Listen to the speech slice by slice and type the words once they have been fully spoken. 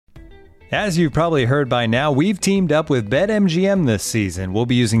As you've probably heard by now, we've teamed up with BetMGM this season. We'll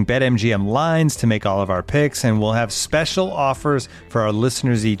be using BetMGM lines to make all of our picks, and we'll have special offers for our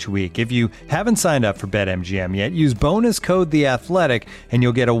listeners each week. If you haven't signed up for BetMGM yet, use bonus code The Athletic, and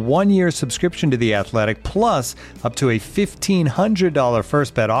you'll get a 1-year subscription to The Athletic, plus up to a $1,500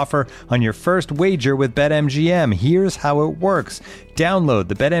 first bet offer on your first wager with BetMGM. Here's how it works. Download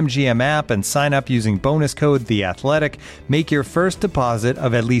the BetMGM app and sign up using bonus code The Athletic. Make your first deposit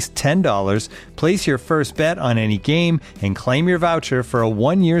of at least $10. Place your first bet on any game and claim your voucher for a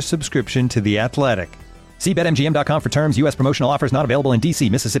 1-year subscription to The Athletic. See BetMGM.com for terms. U.S. promotional offers not available in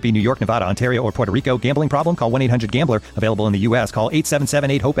D.C., Mississippi, New York, Nevada, Ontario, or Puerto Rico. Gambling problem? Call 1-800-GAMBLER. Available in the U.S. Call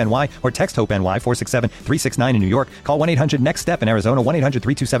 877-8-HOPE-NY or text HOPE-NY 467-369 in New York. Call 1-800-NEXT-STEP in Arizona.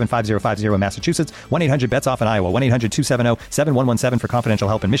 1-800-327-5050 in Massachusetts. 1-800-BETS-OFF in Iowa. 1-800-270-7117 for confidential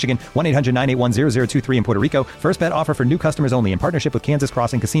help in Michigan. 1-800-981-0023 in Puerto Rico. First bet offer for new customers only in partnership with Kansas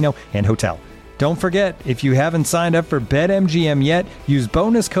Crossing Casino and Hotel. Don't forget, if you haven't signed up for BetMGM yet, use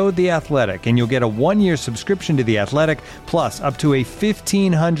bonus code The Athletic, and you'll get a 1-year subscription to The Athletic, plus up to a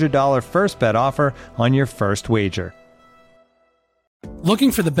 $1,500 first bet offer on your first wager.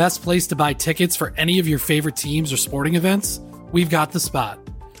 Looking for the best place to buy tickets for any of your favorite teams or sporting events? We've got the spot.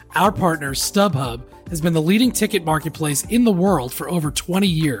 Our partner, StubHub, has been the leading ticket marketplace in the world for over 20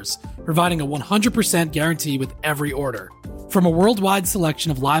 years, providing a 100% guarantee with every order. From a worldwide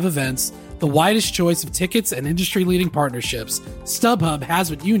selection of live events, the widest choice of tickets and industry-leading partnerships, StubHub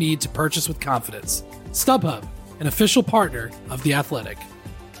has what you need to purchase with confidence. StubHub, an official partner of The Athletic.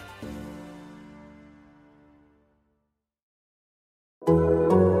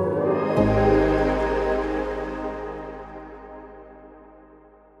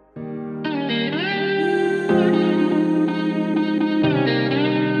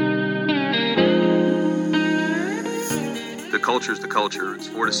 Culture is the culture. It's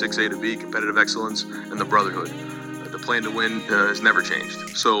 4 to 6 A to B, competitive excellence, and the brotherhood. The plan to win has never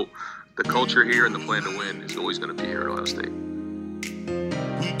changed. So the culture here and the plan to win is always going to be here at Ohio State.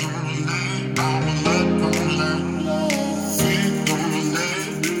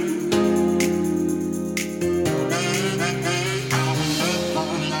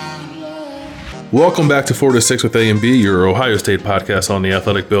 Welcome back to 4 to 6 with A&B, your Ohio State podcast on The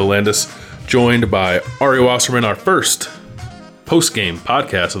Athletic. Bill Landis, joined by Ari Wasserman. Our first post-game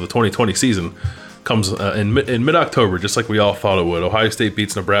podcast of the 2020 season comes in mid-October, just like we all thought it would. Ohio State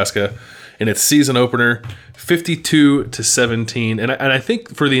beats Nebraska in its season opener, 52-17. And I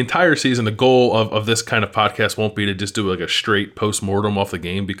think for the entire season, the goal of this kind of podcast won't be to just do like a straight post-mortem off the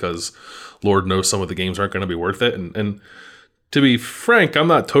game, because Lord knows some of the games aren't going to be worth it. And to be frank, I'm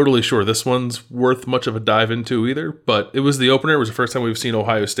not totally sure this one's worth much of a dive into either, but it was the opener. It was the first time we've seen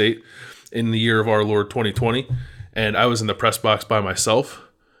Ohio State in the year of our Lord 2020. And I was in the press box by myself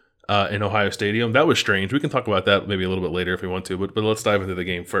in Ohio Stadium. That was strange. We can talk about that maybe a little bit later if we want to, but let's dive into the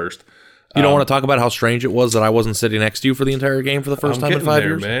game first. You don't want to talk about how strange it was that I wasn't sitting next to you for the entire game for the first time in 5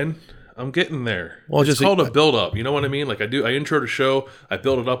 years? Man. I'm getting there. Well, it's called a build-up. You know what I mean? Like I intro the show, I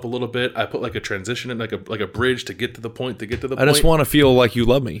build it up a little bit, I put like a transition in, like a bridge to get to the point, I just want to feel like you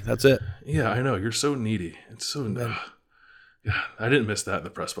love me. That's it. Yeah, I know. You're so needy. It's so... yeah, I didn't miss that in the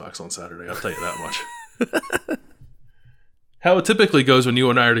press box on Saturday. I'll tell you that much. How it typically goes when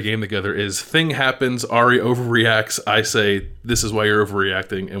you and I are at a game together is thing happens, Ari overreacts, I say, this is why you're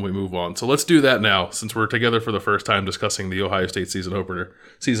overreacting, and we move on. So let's do that now, since we're together for the first time discussing the Ohio State season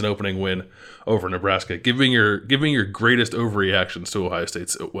opening win over Nebraska. Giving your greatest overreactions to Ohio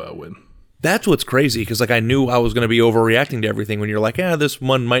State's win. That's what's crazy, because like I knew I was going to be overreacting to everything when you're like, this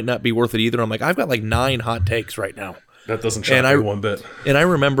one might not be worth it either. I'm like, I've got like 9 hot takes right now. That doesn't shock me one bit. And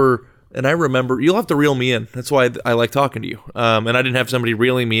I remember, you'll have to reel me in. That's why I like talking to you. And I didn't have somebody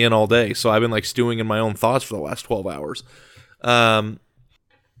reeling me in all day, so I've been like stewing in my own thoughts for the last 12 hours. The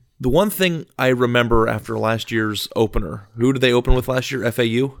one thing I remember after last year's opener, who did they open with last year?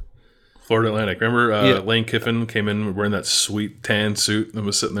 FAU? Florida Atlantic. Remember Lane Kiffin came in wearing that sweet tan suit and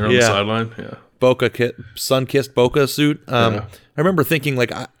was sitting there on the sideline? Yeah. Sun-kissed Boca suit. I remember thinking,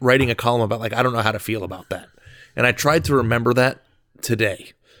 like, writing a column about, like, I don't know how to feel about that. And I tried to remember that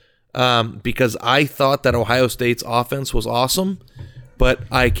today. Because I thought that Ohio State's offense was awesome, but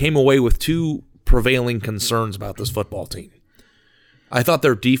I came away with 2 prevailing concerns about this football team. I thought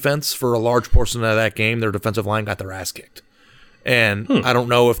their defense, for a large portion of that game, their defensive line got their ass kicked. And I don't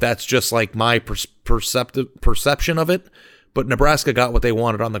know if that's just like my perception of it, but Nebraska got what they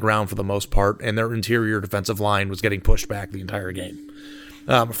wanted on the ground for the most part, and their interior defensive line was getting pushed back the entire game.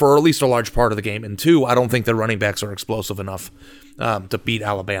 For at least a large part of the game. And 2, I don't think the running backs are explosive enough to beat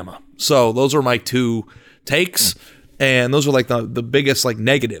Alabama. So those are my 2 takes. And those are like the biggest like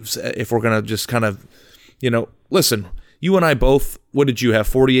negatives if we're going to just kind of, listen, you and I both, what did you have,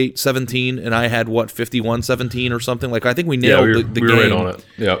 48-17, and I had, 51-17 or something? Like, I think we nailed the game right on it.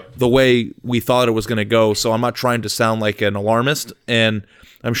 Yep. The way we thought it was going to go, so I'm not trying to sound like an alarmist, and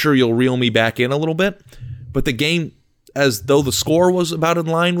I'm sure you'll reel me back in a little bit, but the game, as though the score was about in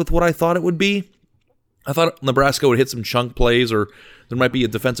line with what I thought it would be, I thought Nebraska would hit some chunk plays, or there might be a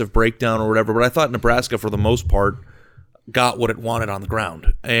defensive breakdown or whatever, but I thought Nebraska, for the most part, got what it wanted on the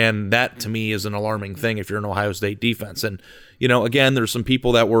ground. And that, to me, is an alarming thing if you're an Ohio State defense. And, again, there's some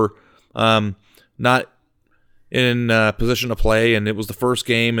people that were not in position to play, and it was the first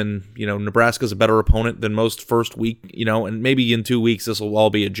game, and, Nebraska's a better opponent than most first week, and maybe in 2 weeks this will all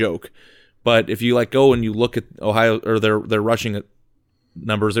be a joke. But if you go and you look at Ohio, or their rushing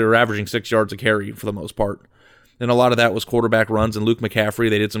numbers, they were averaging 6 yards a carry for the most part. And a lot of that was quarterback runs, and Luke McCaffrey,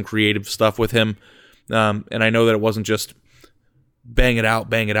 they did some creative stuff with him. And I know that it wasn't just bang it out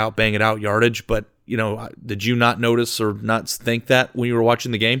yardage, but, did you not notice or not think that when you were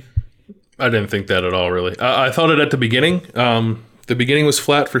watching the game? I didn't think that at all, really. I thought it at the beginning. The beginning was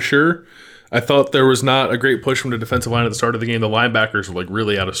flat for sure. I thought there was not a great push from the defensive line at the start of the game. The linebackers were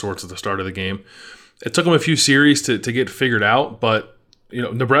really out of sorts at the start of the game. It took them a few series to get figured out, but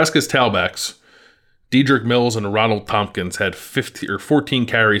Nebraska's tailbacks, Dedrick Mills and Ronald Tompkins, had 14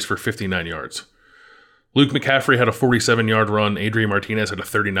 carries for 59 yards. Luke McCaffrey had a 47-yard run. Adrian Martinez had a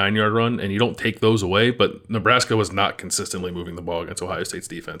 39-yard run, and you don't take those away, but Nebraska was not consistently moving the ball against Ohio State's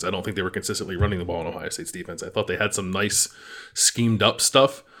defense. I don't think they were consistently running the ball in Ohio State's defense. I thought they had some nice schemed-up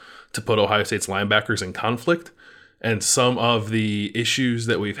stuff to put Ohio State's linebackers in conflict, and some of the issues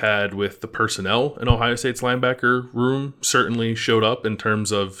that we've had with the personnel in Ohio State's linebacker room certainly showed up in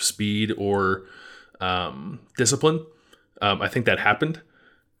terms of speed or discipline. I think that happened,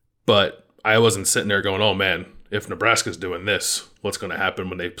 but I wasn't sitting there going, oh man, if Nebraska's doing this, what's going to happen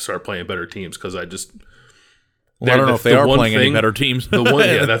when they start playing better teams? Because I just... I don't know if they are playing any better teams.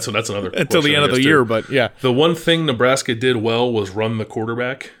 That's another until the end of the year, but yeah. The one thing Nebraska did well was run the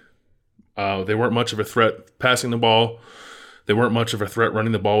quarterback. They weren't much of a threat passing the ball. They weren't much of a threat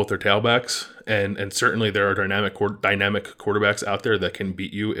running the ball with their tailbacks. And certainly there are dynamic quarterbacks out there that can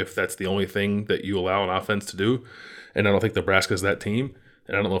beat you if that's the only thing that you allow an offense to do. And I don't think Nebraska's that team.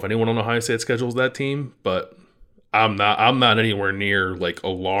 And I don't know if anyone on Ohio State schedules that team, but I'm not anywhere near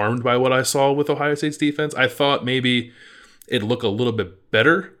alarmed by what I saw with Ohio State's defense. I thought maybe it'd look a little bit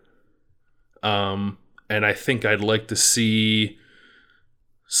better. And I think I'd like to see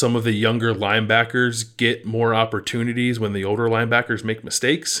some of the younger linebackers get more opportunities when the older linebackers make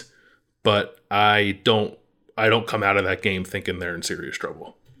mistakes. But I don't come out of that game thinking they're in serious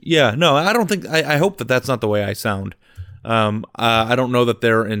trouble. Yeah, no, I don't think. I hope that that's not the way I sound. I don't know that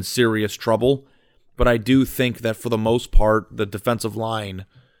they're in serious trouble, but I do think that for the most part, the defensive line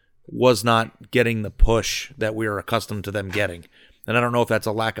was not getting the push that we are accustomed to them getting. And I don't know if that's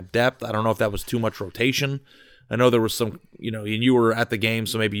a lack of depth. I don't know if that was too much rotation. I know there was some, and you were at the game,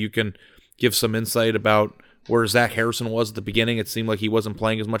 so maybe you can give some insight about where Zach Harrison was at the beginning. It seemed like he wasn't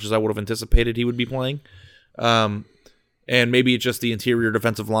playing as much as I would have anticipated he would be playing. And maybe it's just the interior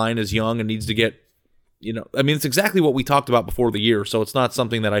defensive line is young and needs to get, it's exactly what we talked about before the year. So it's not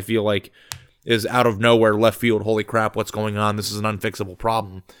something that I feel like is out of nowhere, left field, holy crap, what's going on? This is an unfixable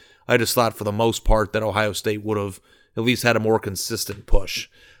problem. I just thought for the most part that Ohio State would have at least had a more consistent push.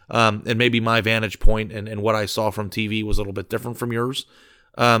 And maybe my vantage point and what I saw from TV was a little bit different from yours.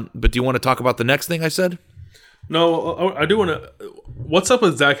 But do you want to talk about the next thing I said? No, I do want to. What's up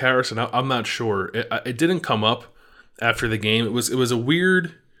with Zach Harrison? I'm not sure. It didn't come up after the game. It was a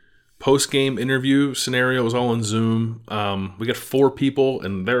weird post-game interview scenario. It was all on Zoom. We got 4 people,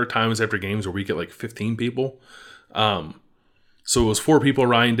 and there are times after games where we get 15 people. So it was 4 people: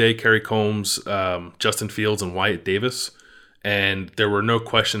 Ryan Day, Kerry Combs, Justin Fields, and Wyatt Davis. And there were no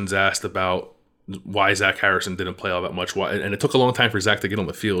questions asked about why Zach Harrison didn't play all that much. And it took a long time for Zach to get on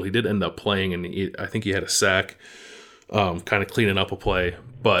the field. He did end up playing, and I think he had a sack, kind of cleaning up a play.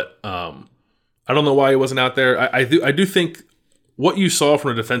 But I don't know why he wasn't out there. I do think what you saw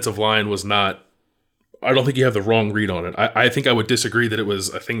from the defensive line was not – I don't think you have the wrong read on it. I think I would disagree that it was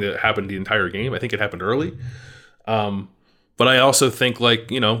a thing that happened the entire game. I think it happened early. But I also think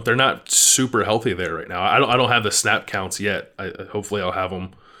they're not super healthy there right now. I don't have the snap counts yet. Hopefully I'll have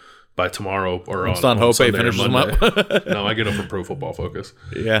them by tomorrow or on Hope Sunday finishes or Monday. them up. No, I get them from Pro Football Focus.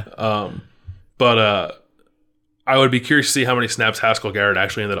 Yeah. But I would be curious to see how many snaps Haskell Garrett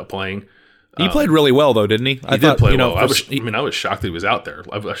actually ended up playing. He played really well though, didn't he? He did play well. I was shocked that he was out there.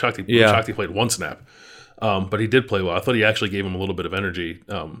 I was shocked he played one snap. But he did play well. I thought he actually gave him a little bit of energy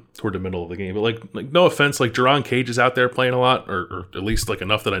toward the middle of the game. But like no offense, like Jerron Cage is out there playing a lot, or at least like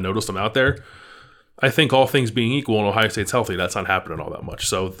enough that I noticed him out there. I think all things being equal, and Ohio State's healthy, that's not happening all that much.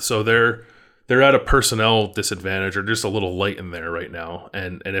 So they're at a personnel disadvantage, or just a little light in there right now.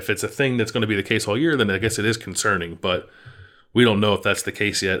 And if it's a thing that's going to be the case all year, then I guess it is concerning. But we don't know if that's the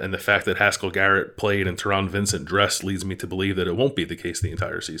case yet. And the fact that Haskell Garrett played and Teron Vincent dressed leads me to believe that it won't be the case the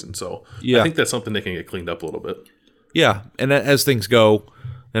entire season. So I think that's something they can get cleaned up a little bit. Yeah, and as things go,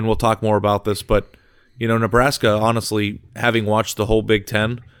 and we'll talk more about this, but Nebraska, honestly, having watched the whole Big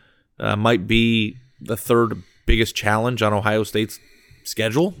Ten, might be the third biggest challenge on Ohio State's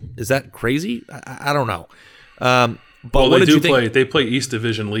schedule. Is that crazy? I don't know. But what did you think? They play East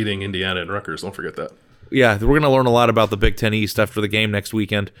Division leading Indiana and Rutgers. Don't forget that. Yeah, we're going to learn a lot about the Big Ten East after the game next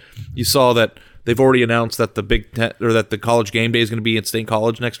weekend. You saw that they've already announced that the Big Ten, or that the College game day is going to be at State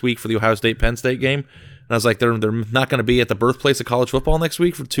College next week for the Ohio State Penn State game. And I was like, they're not going to be at the birthplace of college football next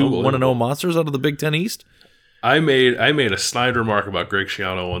week for two 1-0 monsters out of the Big Ten East. I made a snide remark about Greg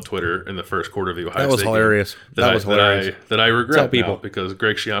Schiano on Twitter in the first quarter of the Ohio State. That was hilarious. That I regret now, because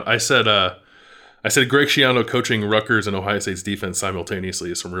Greg Schiano. I said Greg Schiano coaching Rutgers and Ohio State's defense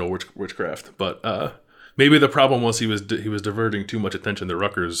simultaneously is some real witchcraft. But maybe the problem was he was diverting too much attention to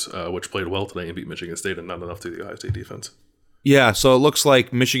Rutgers, which played well today and beat Michigan State, and not enough to the Ohio State defense. Yeah, so it looks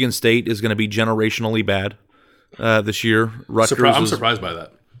like Michigan State is going to be generationally bad this year. I'm surprised by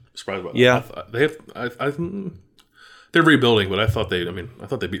that. Yeah, they're rebuilding, but I thought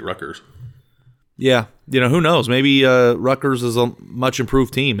they beat Rutgers. Yeah, who knows? Maybe Rutgers is a much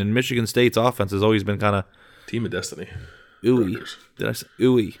improved team, and Michigan State's offense has always been kind of team of destiny. Ooey. Rutgers. Did I say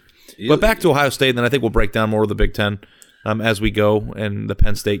ooey? But back to Ohio State, and then I think we'll break down more of the Big Ten as we go, and the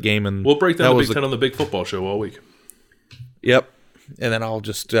Penn State game, and we'll break down the Big Ten on the Big Football Show all week. Yep, and then I'll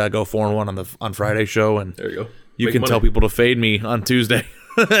just go 4-1 on Friday show, and there you go. You can tell people to fade me on Tuesday.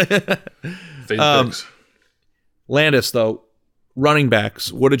 Landis, though, running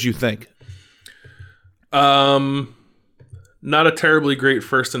backs, what did you think? Not a terribly great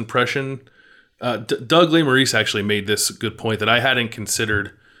first impression. Doug Lesmerises actually made this good point that I hadn't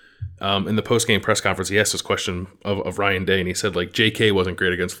considered in the post-game press conference. He asked this question of Ryan Day, and he said, like, J.K. wasn't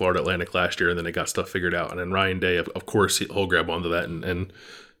great against Florida Atlantic last year, and then they got stuff figured out. And then Ryan Day, of course, he'll grab onto that, and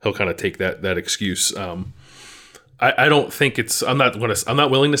he'll kind of take that excuse. I don't think it's. I'm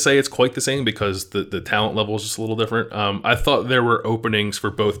not willing to say it's quite the same, because the talent level is just a little different. I thought there were openings for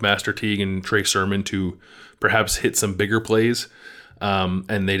both Master Teague and Trey Sermon to perhaps hit some bigger plays,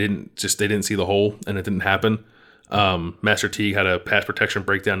 and they didn't see the hole, and it didn't happen. Master Teague had a pass protection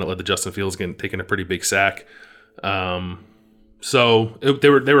breakdown that led to Justin Fields taking a pretty big sack. So they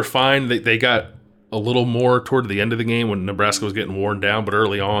were fine. They got a little more toward the end of the game when Nebraska was getting worn down, but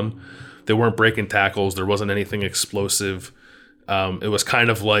early on, they weren't breaking tackles. There wasn't anything explosive. It was kind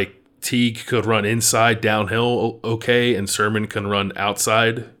of like Teague could run inside downhill okay, and Sermon can run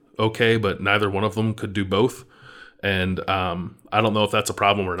outside okay, but neither one of them could do both. And I don't know if that's a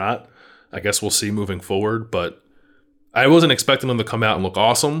problem or not. I guess we'll see moving forward. But I wasn't expecting them to come out and look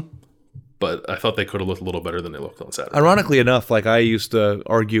awesome, but I thought they could have looked a little better than they looked on Saturday. Ironically enough, like I used to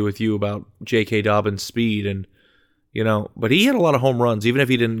argue with you about J.K. Dobbins' speed, and but he hit a lot of home runs. Even if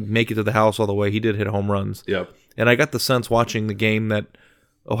he didn't make it to the house all the way, he did hit home runs. Yep. And I got the sense watching the game that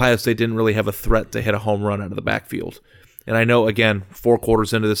Ohio State didn't really have a threat to hit a home run out of the backfield. And I know, again, 4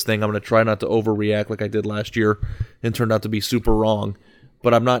 quarters into this thing, I'm going to try not to overreact like I did last year and turned out to be super wrong.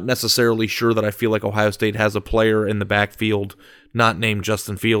 But I'm not necessarily sure that I feel like Ohio State has a player in the backfield not named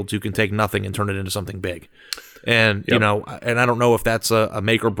Justin Fields who can take nothing and turn it into something big. And, and I don't know if that's a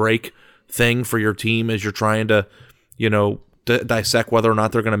make or break thing for your team as you're trying to, dissect whether or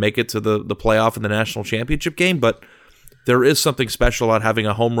not they're going to make it to the playoff in the national championship game. But there is something special about having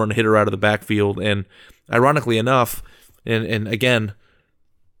a home run hitter out of the backfield. And ironically enough, and again,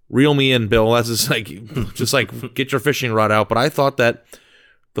 reel me in, Bill. That's just like get your fishing rod out. But I thought that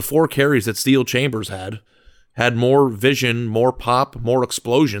the 4 carries that Steele Chambers had more vision, more pop, more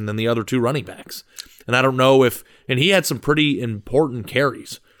explosion than the other 2 running backs. And I don't know if – and he had some pretty important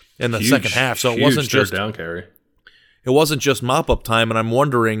carries in the second half. So it wasn't just – down carry. It wasn't just mop-up time, and I'm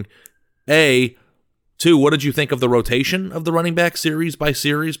wondering, A, 2, what did you think of the rotation of the running back series by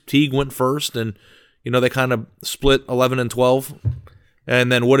series? Teague went first, and, they kind of split 11 and 12.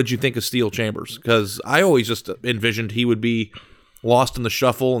 And then what did you think of Steele Chambers? Because I always just envisioned he would be lost in the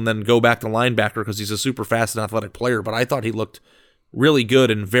shuffle and then go back to linebacker because he's a super fast and athletic player, but I thought he looked really good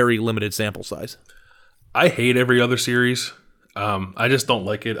in very limited sample size. I hate every other series. I just don't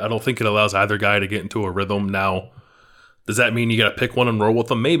like it. I don't think it allows either guy to get into a rhythm. Now, Does that mean you got to pick one and roll with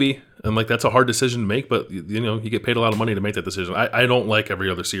them? Maybe. And like that's a hard decision to make, but you get paid a lot of money to make that decision. I don't like every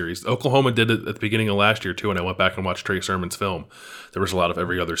other series. Oklahoma did it at the beginning of last year too, and I went back and watched Trey Sermon's film. There was a lot of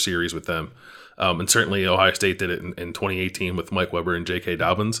every other series with them. And certainly Ohio State did it in 2018 with Mike Weber and J.K.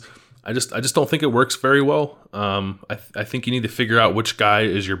 Dobbins. I just don't think it works very well. I think you need to figure out which guy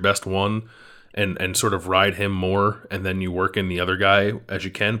is your best one and sort of ride him more, and then you work in the other guy as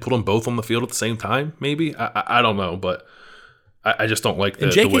you can. Put them both on the field at the same time, maybe. I don't know, but I just don't like the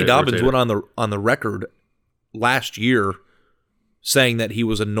and J.K. Dobbins went on the record last year saying that he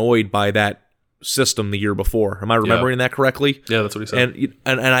was annoyed by that system the year before. Am I remembering that correctly? Yeah, that's what he said.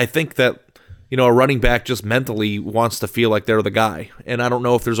 And I think that a running back just mentally wants to feel like they're the guy. And I don't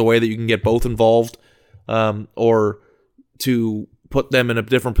know if there's a way that you can get both involved or to put them in a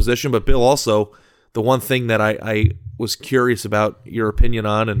different position. But Bill, also, the one thing that I was curious about your opinion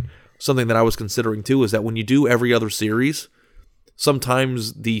on, and something that I was considering too, is that when you do every other series,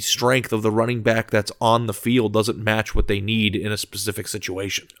 sometimes the strength of the running back that's on the field doesn't match what they need in a specific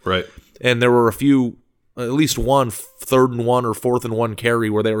situation. Right. And there were a few, at least one 3rd and 1 or 4th and 1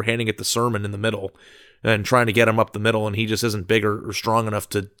 carry where they were handing it to Sermon in the middle and trying to get him up the middle, and he just isn't big or strong enough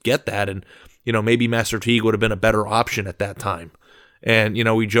to get that. And, maybe Master Teague would have been a better option at that time. And,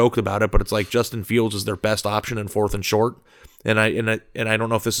 we joked about it, but it's like Justin Fields is their best option in 4th and short. And I don't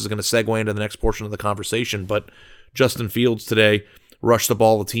know if this is going to segue into the next portion of the conversation, but Justin Fields today rushed the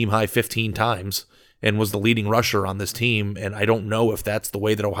ball a team high 15 times and was the leading rusher on this team. And I don't know if that's the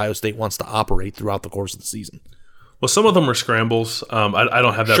way that Ohio State wants to operate throughout the course of the season. Well, some of them were scrambles. I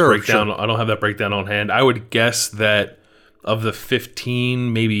don't have that breakdown. Sure. I don't have that breakdown on hand. I would guess that of the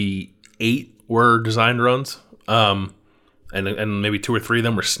 15, maybe 8 were designed runs, and maybe 2 or 3 of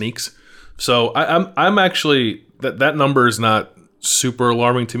them were sneaks. So I'm actually that number is not super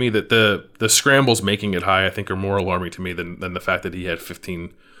alarming to me. That the scrambles making it high, I think, are more alarming to me than the fact that he had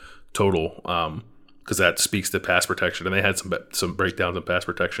 15 total, because that speaks to pass protection, and they had some breakdowns in pass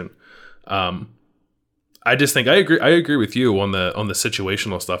protection. I just think I agree with you on the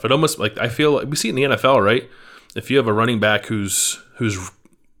situational stuff. It almost I feel like we see it in the NFL, right? If you have a running back who's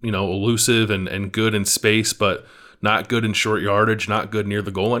elusive and good in space, but not good in short yardage, not good near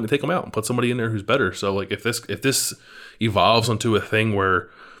the goal line, to take them out and put somebody in there who's better. So if this evolves into a thing where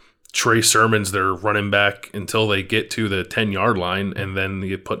Trey Sermon's their running back until they get to the 10-yard line, and then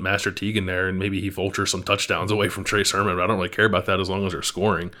you put Master Teague in there, and maybe he vultures some touchdowns away from Trey Sermon. But I don't really care about that as long as they're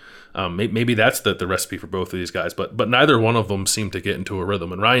scoring. Maybe that's the recipe for both of these guys. But neither one of them seemed to get into a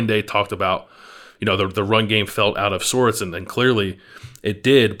rhythm. And Ryan Day talked about, the run game felt out of sorts, and clearly it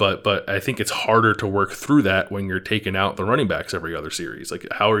did. But I think it's harder to work through that when you're taking out the running backs every other series.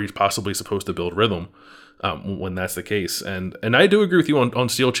 How are you possibly supposed to build rhythm when that's the case? And I do agree with you on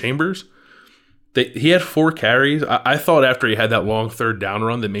Steel Chambers. He had 4 carries. I thought after he had that long 3rd down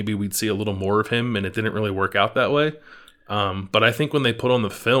run that maybe we'd see a little more of him, and it didn't really work out that way. But I think when they put on the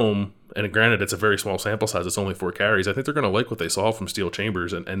film, and granted it's a very small sample size, it's only 4 carries, I think they're going to like what they saw from Steel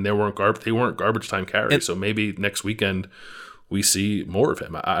Chambers, and they weren't garbage time carries. So maybe next weekend we see more of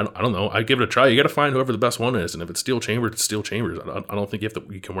him. I don't know. I give it a try. You got to find whoever the best one is, and if it's Steel Chambers, it's Steel Chambers. I don't think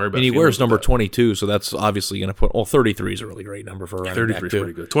you can worry about. And he wears number 22, so that's obviously going to put. 33 is a really great number for a running back, 33 is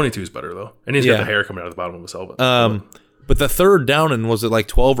pretty good. 22 is better though, and he's got the hair coming out of the bottom of his helmet. But the 3rd down, and was it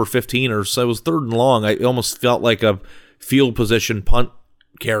 12 or 15 or so? It was 3rd and long. I almost felt like a field position punt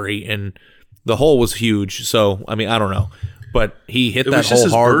carry, and the hole was huge. So I don't know, but he hit that hole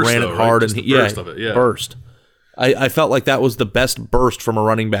hard, ran it hard, and burst. I felt like that was the best burst from a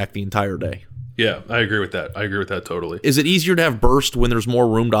running back the entire day. Yeah, I agree with that. Totally. Is it easier to have burst when there's more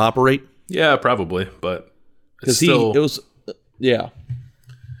room to operate? Yeah, probably, but because I don't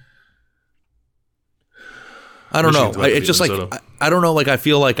know. It's just I don't know. I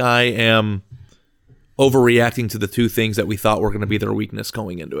feel like I am overreacting to the 2 things that we thought were going to be their weakness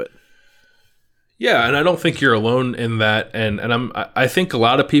going into it. Yeah, and I don't think you're alone in that. And I think a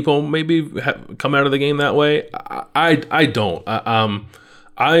lot of people maybe come out of the game that way. I don't.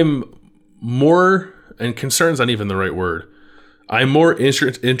 I'm more, and concern's not even the right word. I'm more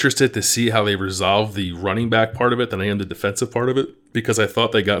interested to see how they resolve the running back part of it than I am the defensive part of it, because I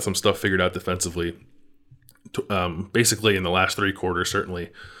thought they got some stuff figured out defensively. Basically in the last 3 quarters, certainly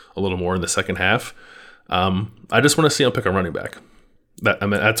a little more in the second half. I just want to see them pick a running back.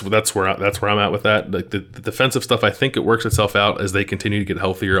 That's where I'm at with that. The defensive stuff, I think it works itself out as they continue to get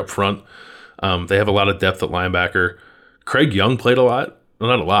healthier up front. They have a lot of depth at linebacker. Craig Young played a lot, well,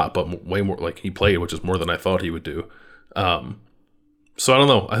 not a lot, but way more. He played, which is more than I thought he would do. So I don't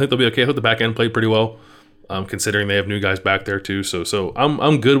know. I think they'll be okay. I thought the back end played pretty well, considering they have new guys back there too. So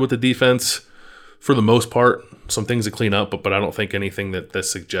I'm good with the defense. for the most part, some things to clean up, but I don't think anything that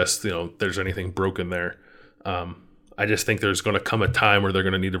suggests, there's anything broken there. I just think there's going to come a time where they're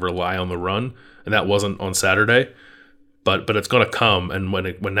going to need to rely on the run, and that wasn't on Saturday. But it's going to come, and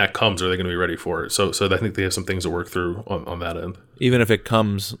when that comes, are they going to be ready for it? So I think they have some things to work through on that end. Even if it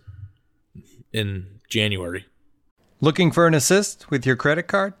comes in January. Looking for an assist with your credit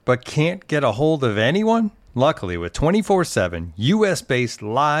card, but can't get a hold of anyone? Luckily, with 24/7 U.S.-based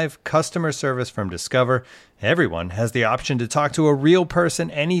live customer service from Discover, everyone has the option to talk to a real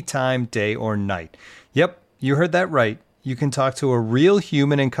person anytime, day or night. Yep, you heard that right. You can talk to a real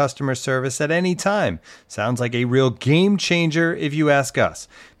human in customer service at any time. Sounds like a real game changer if you ask us.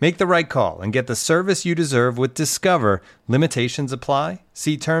 Make the right call and get the service you deserve with Discover. Limitations apply.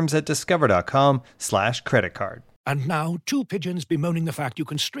 See terms at discover.com/creditcard. And now, two pigeons bemoaning the fact you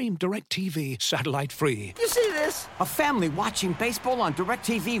can stream DirecTV satellite-free. You see this? A family watching baseball on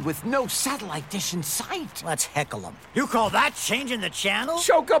DirecTV with no satellite dish in sight. Let's heckle them. You call that changing the channel?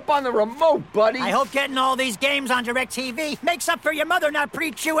 Choke up on the remote, buddy. I hope getting all these games on DirecTV makes up for your mother not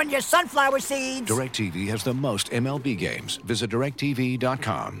pre-chewing your sunflower seeds. DirecTV has the most MLB games. Visit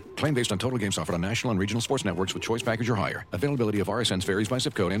DirecTV.com. Claim based on total games offered on national and regional sports networks with choice package or higher. Availability of RSNs varies by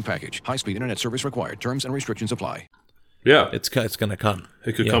zip code and package. High-speed internet service required. Terms and restrictions apply. Yeah, It's going to come.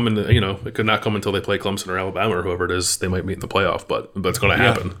 it could come in. It could not come until they play Clemson or Alabama or whoever it is they might meet in the playoff, but it's going to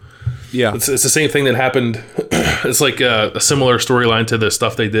happen. Yeah, It's the same thing that happened. It's like a similar storyline to the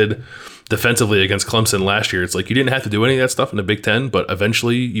stuff they did defensively against Clemson last year. It's like you didn't have to do any of that stuff in the Big Ten, but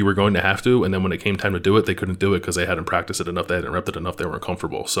eventually you were going to have to. And then when it came time to do it, they couldn't do it because they hadn't practiced it enough, they hadn't repped it enough, they weren't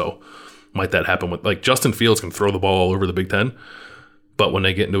comfortable. So might that happen with like Justin Fields can throw the ball all over the Big Ten, but when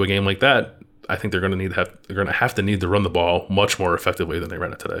they get into a game like that, I think they're going to have to need to run the ball much more effectively than they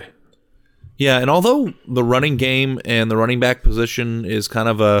ran it today. Yeah, and although the running game and the running back position is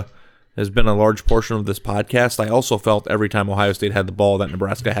has been a large portion of this podcast, I also felt every time Ohio State had the ball that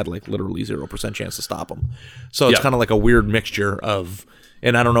Nebraska had like literally 0% chance to stop them. So it's kind of like a weird mixture of,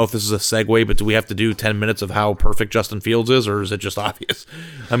 and I don't know if this is a segue, but do we have to do 10 minutes of how perfect Justin Fields is, or is it just obvious?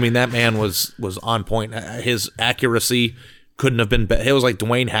 I mean, that man was on point. His accuracy couldn't have been better. It was like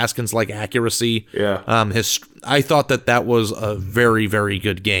Dwayne Haskins like accuracy. Yeah. I thought that was a very, very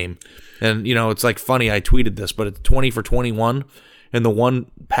good game. And it's like funny, I tweeted this, but it's 20 for 21, and the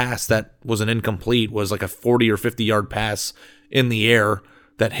one pass that was an incomplete was like a 40 or 50 yard pass in the air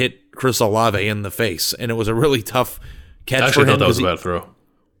that hit Chris Olave in the face, and it was a really tough catch. I actually for him thought that was a bad throw.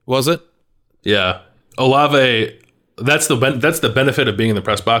 Was it? Yeah, Olave. That's the benefit of being in the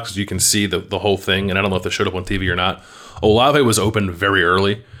press box, is you can see the whole thing, and I don't know if they showed up on TV or not. Olave was open very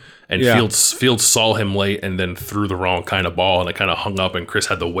early, and Fields saw him late and then threw the wrong kind of ball, and it kind of hung up, and Chris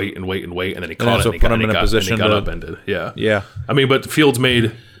had to wait, and then he caught it, and he got upended. Yeah. I mean, but Fields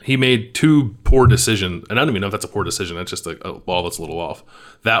made two poor decisions, and I don't even know if that's a poor decision. That's just a ball that's a little off.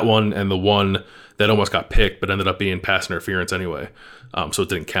 That one and the one that almost got picked but ended up being pass interference anyway, so it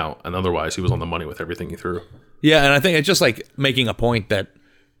didn't count. And otherwise, he was on the money with everything he threw. Yeah, and I think it's just like making a point that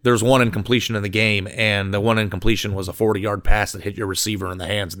there's one incompletion in the game, and the one incompletion was a 40-yard pass that hit your receiver in the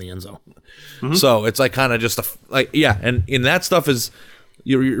hands in the end zone. Mm-hmm. So it's like kind of just and in that stuff is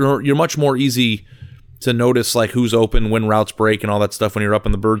you're much more easy to notice like who's open, when routes break, and all that stuff when you're up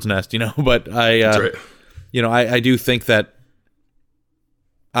in the bird's nest, But That's right. I do think that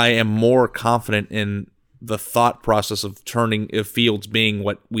I am more confident in the thought process of Fields being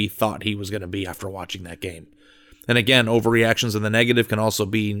what we thought he was going to be after watching that game. And again, overreactions in the negative can also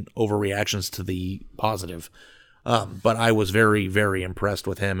be overreactions to the positive. But I was very, very impressed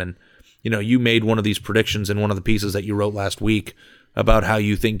with him. And, you made one of these predictions in one of the pieces that you wrote last week about how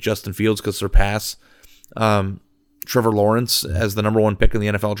you think Justin Fields could surpass Trevor Lawrence as the number one pick in the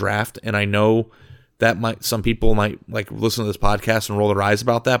NFL draft. And I know that some people might like listen to this podcast and roll their eyes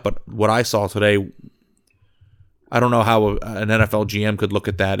about that. But what I saw today, I don't know how an NFL GM could look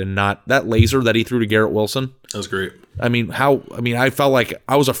at that and not that laser that he threw to Garrett Wilson. That was great. I felt like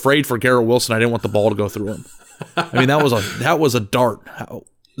I was afraid for Garrett Wilson. I didn't want the ball to go through him. That was a dart.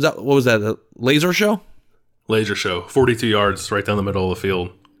 What was that? A laser show? Laser show. 42 yards right down the middle of the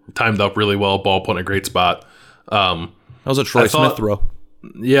field. Timed up really well. Ball put in a great spot. That was a Troy Smith throw.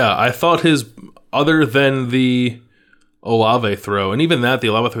 Yeah, I thought his, other than the Olave throw, and even that, the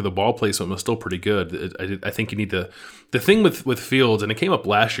Olave throw, the ball placement was still pretty good. I think you need to. The thing with Fields, and it came up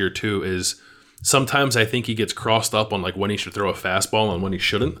last year too, is sometimes I think he gets crossed up on like when he should throw a fastball and when he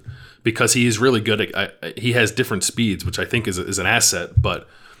shouldn't, because he is really good at. He has different speeds, which I think is an asset, but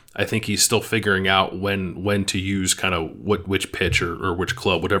I think he's still figuring out when to use kind of which pitch or which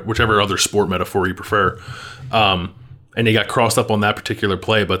club, whichever other sport metaphor you prefer. and he got crossed up on that particular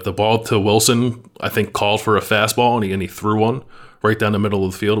play. But the ball to Wilson, I think, called for a fastball, and he threw one right down the middle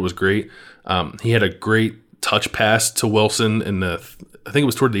of the field. It was great. He had a great touch pass to Wilson I think it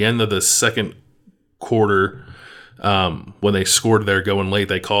was toward the end of the second quarter. When they scored there going late,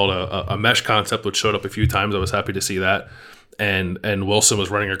 they called a mesh concept, which showed up a few times. I was happy to see that. And Wilson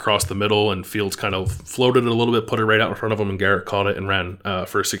was running across the middle, and Fields kind of floated it a little bit, put it right out in front of him, and Garrett caught it and ran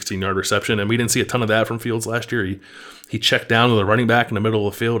for a 16-yard reception. And we didn't see a ton of that from Fields last year. He checked down to the running back in the middle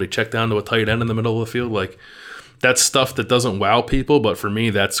of the field. He checked down to a tight end in the middle of the field. Like, that's stuff that doesn't wow people, but for me,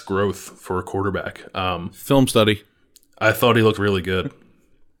 that's growth for a quarterback. Film study. I thought he looked really good.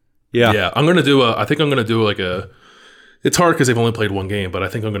 Yeah. I'm gonna do like a. It's hard because they've only played one game, but I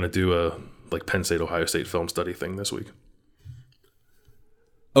think I'm gonna do a like Penn State, Ohio State film study thing this week.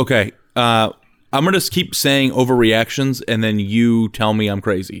 Okay. I'm gonna just keep saying overreactions, and then you tell me I'm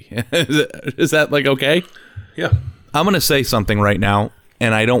crazy. Is that like okay? Yeah. I'm gonna say something right now,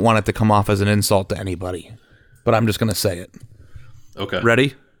 and I don't want it to come off as an insult to anybody, but I'm just gonna say it. Okay.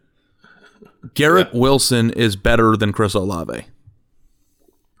 Ready? Garrett Wilson is better than Chris Olave.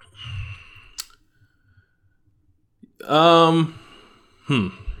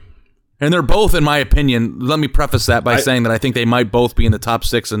 And they're both, in my opinion, let me preface that by saying that I think they might both be in the top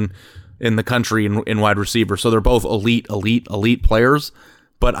 6 in the country in wide receiver. So they're both elite players.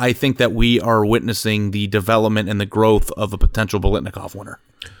 But I think that we are witnessing the development and the growth of a potential Biletnikoff winner.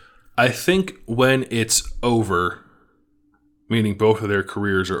 I think when it's over, meaning both of their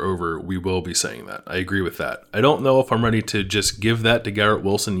careers are over, we will be saying that. I agree with that. I don't know if I'm ready to just give that to Garrett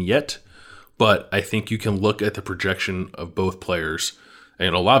Wilson yet, but I think you can look at the projection of both players.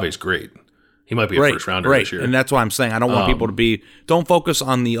 And Olave's great. He might be a first rounder this year. And that's why I'm saying I don't want people to be. Don't focus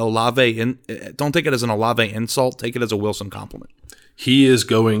on the Olave. Don't take it as an Olave insult. Take it as a Wilson compliment. He is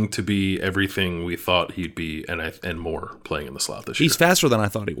going to be everything we thought he'd be, and more playing in the slot this year. He's faster than I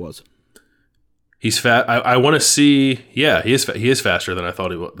thought he was. He's fat. I want to see. Yeah, he is faster than I thought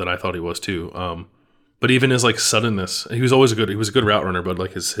he was too. But even his like suddenness, he was always He was a good route runner, but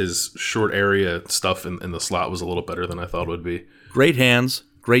like his short area stuff in the slot was a little better than I thought it would be. Great hands,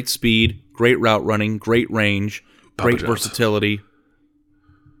 great speed, great route running, great range, great versatility.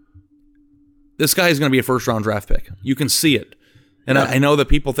 This guy is going to be a first-round draft pick. You can see it. And I know that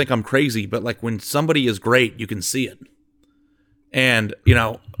people think I'm crazy, but like when somebody is great, you can see it. And,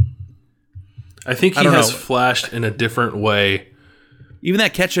 I think he has flashed in a different way. Even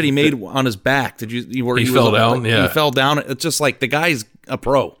that catch that he made on his back, he fell down? Yeah. He fell down. It's just like the guy's a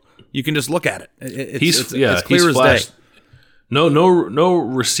pro. You can just look at it. It's clear as day. No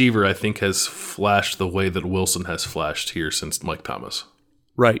receiver, I think, has flashed the way that Wilson has flashed here since Mike Thomas.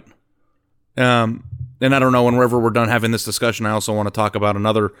 Right. And I don't know, whenever we're done having this discussion, I also want to talk about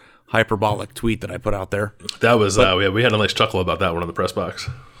another hyperbolic tweet that I put out there. That was, we had a nice chuckle about that one in the press box.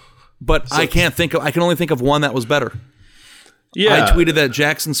 But I can only think of one that was better. Yeah. I tweeted that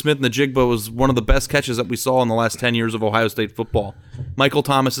Jackson Smith in the Jigba was one of the best catches that we saw in the last 10 years of Ohio State football. Michael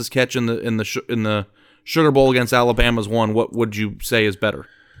Thomas's catch in the Sugar Bowl against Alabama's one. What would you say is better?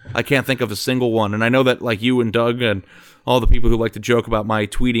 I can't think of a single one. And I know that like you and Doug and all the people who like to joke about my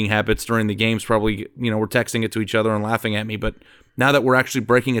tweeting habits during the games probably, we're texting it to each other and laughing at me. But now that we're actually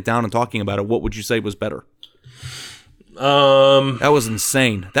breaking it down and talking about it, what would you say was better? That was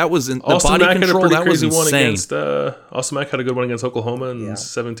insane. That was the Austin body Mack control. Had a that was crazy insane. One against, Austin Mack had a good one against Oklahoma in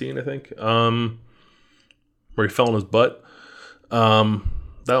 17, I think, where he fell on his butt. That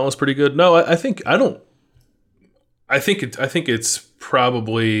one was pretty good. No, I think it's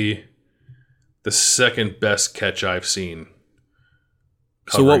probably the second best catch I've seen.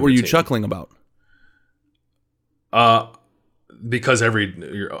 So what were you chuckling about? Because every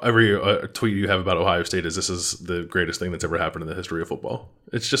tweet you have about Ohio State is this is the greatest thing that's ever happened in the history of football.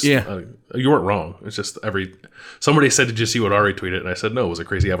 It's just you weren't wrong. It's just somebody said, did you see what Ari tweeted? And I said, no, it was a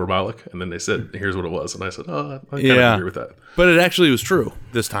crazy hyperbolic. And then they said, here's what it was. And I said, I kind of agree with that. But it actually was true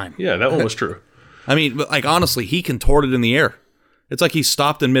this time. Yeah, that one was true. I mean, like honestly, he contorted in the air. It's like he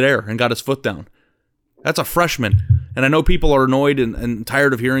stopped in midair and got his foot down. That's a freshman. And I know people are annoyed and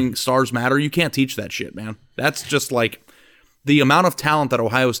tired of hearing stars matter. You can't teach that shit, man. That's just like the amount of talent that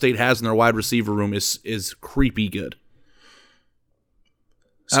Ohio State has in their wide receiver room is creepy good.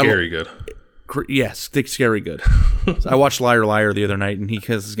 Scary good. Yes, scary good. I watched Liar Liar the other night, and he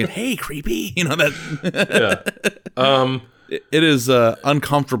says, "Hey, creepy," that. Yeah. It is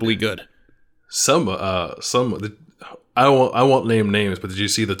uncomfortably good. I won't name names, but did you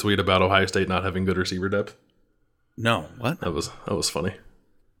see the tweet about Ohio State not having good receiver depth? No, what? That was funny.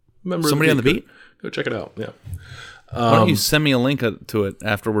 Remember somebody on the beat? Go check it out. Yeah. Why don't you send me a link to it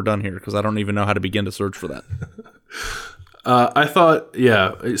after we're done here? Because I don't even know how to begin to search for that. I thought,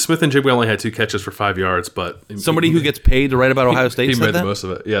 Smith and Jigba only had 2 catches for 5 yards, but somebody who gets paid to write about Ohio State he said made that? the most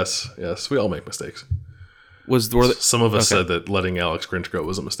of it. Yes, we all make mistakes. Some of us said that letting Alex Grinch go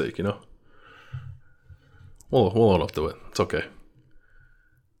was a mistake. We'll own up to it. It's okay.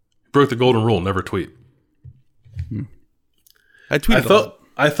 Broke the golden rule: never tweet. I tweeted.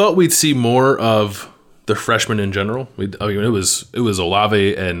 I thought we'd see more of the freshmen in general. It was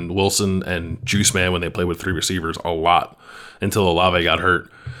Olave and Wilson and Juice Man when they played with 3 receivers a lot until Olave got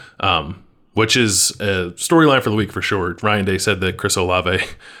hurt, which is a storyline for the week for sure. Ryan Day said that Chris Olave,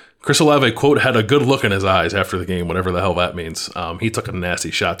 quote, had a good look in his eyes after the game, whatever the hell that means. He took a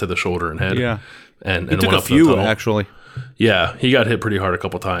nasty shot to the shoulder and head. Yeah, and he took went a up few the tunnel. actually. Yeah, he got hit pretty hard a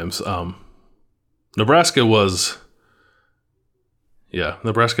couple times. Nebraska was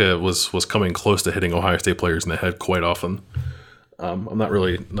coming close to hitting Ohio State players in the head quite often. I'm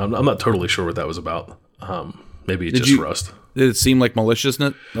not totally sure what that was about. Maybe it's just rust. Did it seem like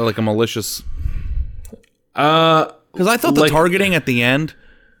maliciousness, like a malicious? Because I thought the targeting at the end,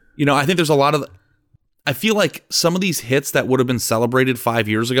 I think there's a lot of. I feel like some of these hits that would have been celebrated 5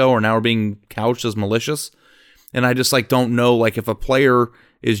 years ago are now being couched as malicious, and I just don't know if a player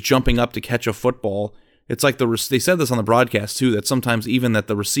is jumping up to catch a football. It's like they said this on the broadcast too, that sometimes even that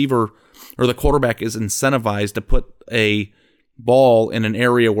the receiver or the quarterback is incentivized to put a ball in an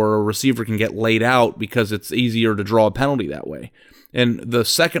area where a receiver can get laid out because it's easier to draw a penalty that way. And the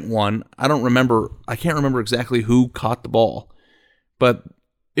second one, I can't remember exactly who caught the ball, but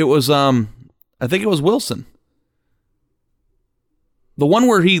it was, I think it was Wilson. The one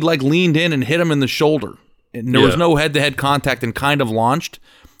where he leaned in and hit him in the shoulder and there was no head-to-head contact and kind of launched.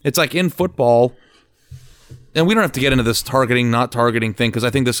 It's like in football. And we don't have to get into this targeting, not targeting thing, because I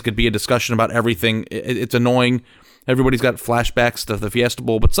think this could be a discussion about everything. It's annoying. Everybody's got flashbacks to the Fiesta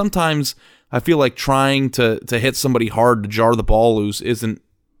Bowl, but sometimes I feel like trying to hit somebody hard to jar the ball loose isn't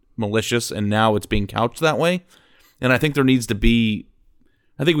malicious, and now it's being couched that way. And I think there needs to be,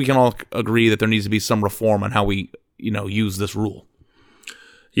 I think we can all agree that there needs to be some reform on how we, use this rule.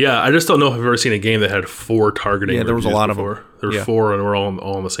 Yeah, I just don't know if I've ever seen a game that had 4 targeting. Yeah, there was a lot before. of them. There were 4, and we're all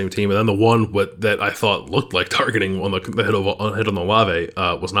on the same team. And then the one that I thought looked like targeting on the hit on the Olave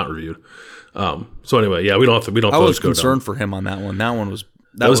was not reviewed. So anyway, we don't have to. I was concerned for him on that one. That one was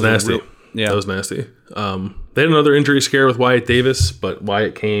that was nasty. That was nasty. They had another injury scare with Wyatt Davis, but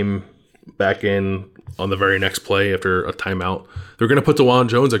Wyatt came back in on the very next play after a timeout. They're going to put DeJuan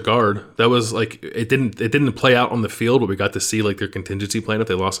Jones at guard. That was it didn't play out on the field, but we got to see their contingency plan if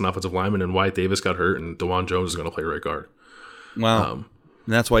they lost an offensive lineman and Wyatt Davis got hurt, and DeJuan Jones is going to play right guard. Wow. And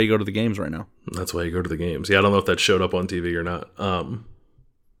that's why you go to the games right now. That's why you go to the games. Yeah, I don't know if that showed up on TV or not.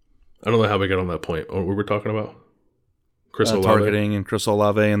 I don't know how we got on that point. What were we talking about? Chris Olave? Targeting and Chris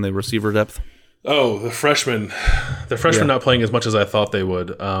Olave and the receiver depth. Oh, the freshmen not playing as much as I thought they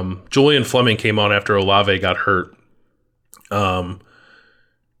would. Julian Fleming came on after Olave got hurt.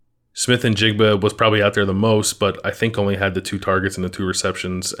 Smith and Jigba was probably out there the most, but I think only had the 2 targets and the 2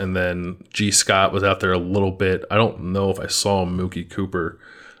 receptions. And then G. Scott was out there a little bit. I don't know if I saw Mookie Cooper.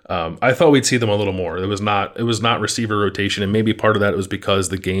 I thought we'd see them a little more. It was not receiver rotation, and maybe part of that was because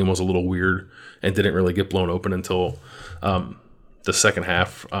the game was a little weird and didn't really get blown open until the second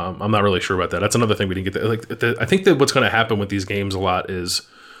half. I'm not really sure about that. That's another thing we didn't get. I think that what's going to happen with these games a lot is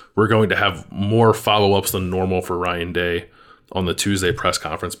we're going to have more follow-ups than normal for Ryan Day on the Tuesday press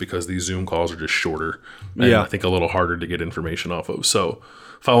conference because these Zoom calls are just shorter and I think a little harder to get information off of. So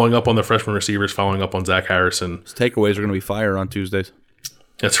following up on the freshman receivers, following up on Zach Harrison. His takeaways are going to be fire on Tuesdays.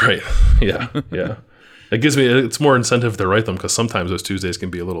 That's right. Yeah. It's more incentive to write them because sometimes those Tuesdays can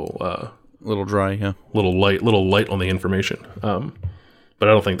be a little dry, yeah. Little light on the information. But I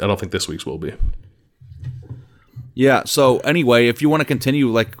don't think this week's will be. Yeah. So anyway, if you want to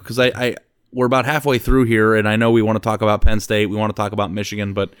continue, because we're about halfway through here, and I know we want to talk about Penn State, we want to talk about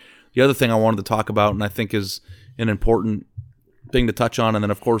Michigan, but the other thing I wanted to talk about, and I think is an important thing to touch on, and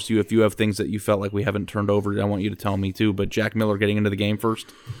then of course if you have things that you felt like we haven't turned over, I want you to tell me too. But Jack Miller getting into the game first,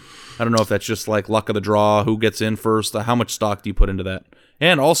 I don't know if that's just luck of the draw, who gets in first. How much stock do you put into that?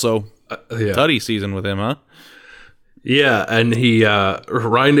 And also, Tutty season with him, huh? Yeah, and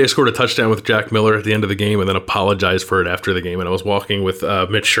Ryan Day scored a touchdown with Jack Miller at the end of the game and then apologized for it after the game. And I was walking with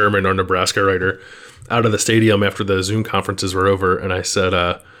Mitch Sherman, our Nebraska writer, out of the stadium after the Zoom conferences were over, and I said,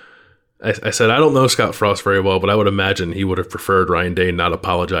 I said, I don't know Scott Frost very well, but I would imagine he would have preferred Ryan Day not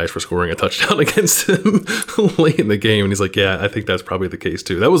apologize for scoring a touchdown against him late in the game. And he's like, yeah, I think that's probably the case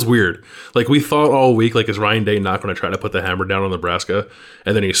too. That was weird. Like, we thought all week, like, is Ryan Day not going to try to put the hammer down on Nebraska?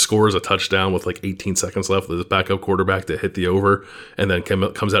 And then he scores a touchdown with like 18 seconds left with his backup quarterback to hit the over, and then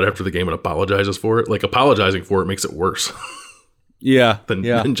comes out after the game and apologizes for it. Like, apologizing for it makes it worse. Yeah,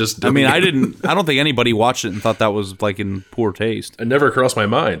 than just I doing mean, it. I don't think anybody watched it and thought that was like in poor taste. It never crossed my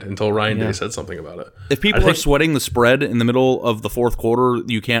mind until Ryan Day said something about it. If people are sweating the spread in the middle of the fourth quarter,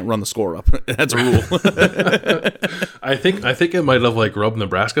 you can't run the score up. That's a rule. I think it might have like rubbed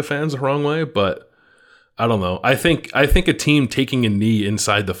Nebraska fans the wrong way, but I don't know. I think a team taking a knee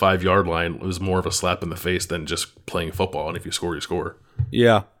inside the 5-yard line was more of a slap in the face than just playing football. And if you score, you score.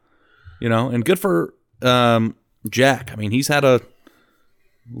 Yeah, and good for Jack. I mean, he's had a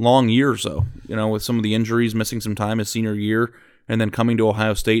long year or so, with some of the injuries, missing some time his senior year, and then coming to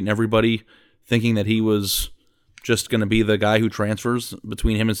Ohio State and everybody thinking that he was just going to be the guy who transfers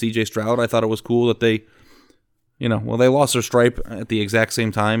between him and CJ Stroud. I thought it was cool that they, they lost their stripe at the exact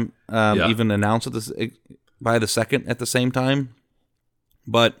same time, even announced it by the second at the same time.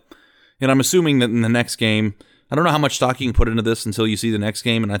 But, I'm assuming that in the next game, I don't know how much stock you can put into this until you see the next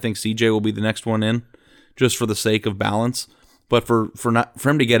game, and I think CJ will be the next one in, just for the sake of balance. But for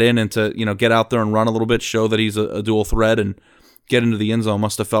him to get in and to get out there and run a little bit, show that he's a dual threat and get into the end zone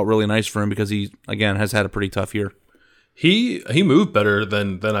must have felt really nice for him, because he again has had a pretty tough year. He moved better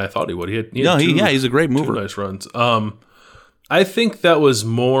than I thought he would. He's a great mover. 2 nice runs. I think that was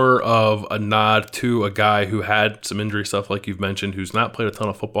more of a nod to a guy who had some injury stuff, like you've mentioned, who's not played a ton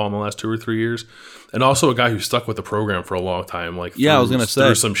of football in the last 2 or 3 years, and also a guy who stuck with the program for a long time. Like, I was going to say,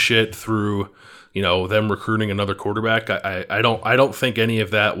 through some shit, through them recruiting another quarterback. I don't think any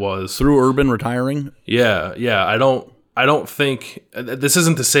of that was through Urban retiring. Yeah. I don't think this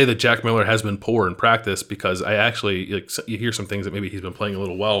isn't to say that Jack Miller has been poor in practice, because I actually you hear some things that maybe he's been playing a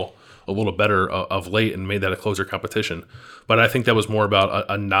little better of late and made that a closer competition. But I think that was more about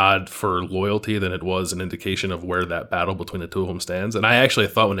a nod for loyalty than it was an indication of where that battle between the two of them stands. And I actually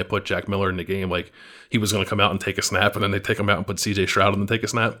thought when they put Jack Miller in the game, like, he was going to come out and take a snap, and then they take him out and put CJ Stroud and then take a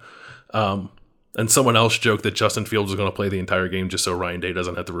snap. And someone else joked that Justin Fields was going to play the entire game just so Ryan Day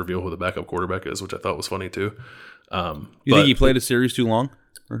doesn't have to reveal who the backup quarterback is, which I thought was funny too. You think he played a series too long?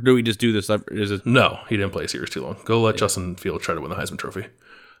 Or do we just do this? No, he didn't play a series too long. Go let Justin Fields try to win the Heisman Trophy.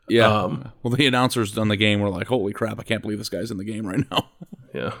 Yeah. Well, the announcers on the game were like, holy crap, I can't believe this guy's in the game right now.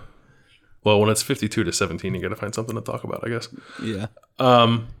 Yeah. Well, when it's 52-17, you got to find something to talk about, I guess. Yeah.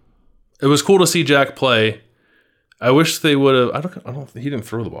 It was cool to see Jack play. I wish they would have. He didn't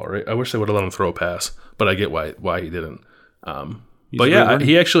throw the ball, right? I wish they would have let him throw a pass, but I get why he didn't. But yeah,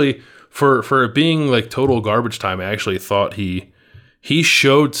 he actually, for it being like total garbage time, I actually thought he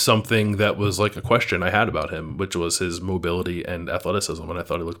showed something that was like a question I had about him, which was his mobility and athleticism, and I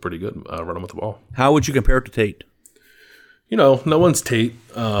thought he looked pretty good running with the ball. How would you compare it to Tate? No one's Tate,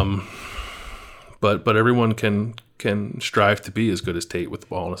 but everyone can strive to be as good as Tate with the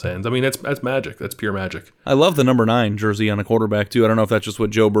ball in his hands. I mean, that's magic. That's pure magic. I love the number 9 jersey on a quarterback too. I don't know if that's just what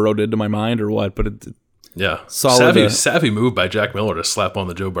Joe Burrow did to my mind or what, but solid. Savvy move by Jack Miller to slap on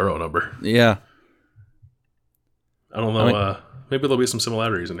the Joe Burrow number. Yeah. I don't know. Maybe there'll be some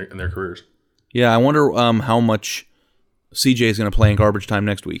similarities in their careers. Yeah, I wonder how much CJ is going to play in garbage time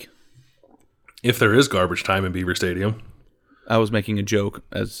next week. If there is garbage time in Beaver Stadium. I was making a joke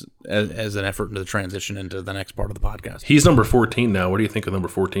as an effort into the transition into the next part of the podcast. He's number 14 now. What do you think of number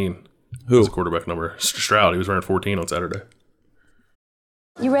 14? Who? His quarterback number. Stroud. He was wearing 14 on Saturday.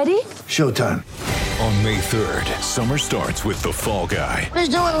 You ready? Showtime. On May 3rd, summer starts with The Fall Guy. Let's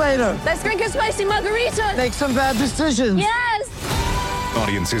do it later. Let's drink a spicy margarita. Make some bad decisions. Yes.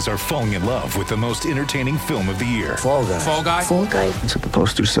 Audiences are falling in love with the most entertaining film of the year. Fall Guy. Fall Guy? Fall Guy. That's what the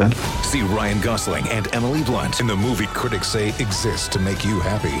poster said. See Ryan Gosling and Emily Blunt in the movie critics say exists to make you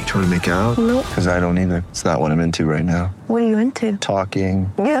happy. Trying to make it out? Nope. Because I don't either. It's not what I'm into right now. What are you into?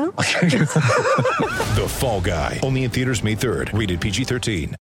 Talking. Yeah. The Fall Guy. Only in theaters May 3rd. Rated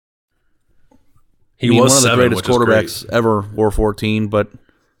PG-13. He was one of the greatest quarterbacks ever, wore 14, but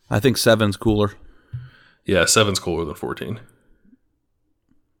I think 7's cooler. Yeah, 7's cooler than 14.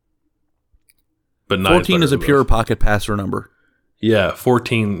 But 14 is a pure pocket passer number. Yeah,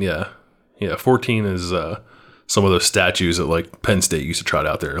 14. Yeah, 14 is some of those statues that like Penn State used to trot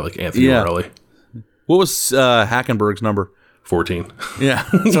out there, like Anthony Morelli. What was Hackenberg's number? 14. Yeah,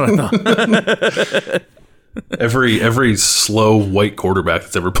 that's what I thought. Every slow white quarterback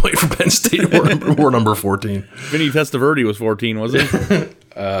that's ever played for Penn State wore number 14. Vinny Testaverde was 14, wasn't he?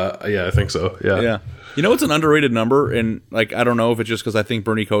 Yeah, I think so. Yeah. You know, it's an underrated number, and like I don't know if it's just because I think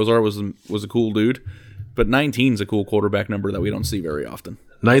Bernie Kosar was a cool dude, but 19 is a cool quarterback number that we don't see very often.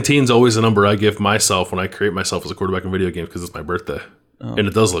 19 is always a number I give myself when I create myself as a quarterback in video games because it's my birthday, and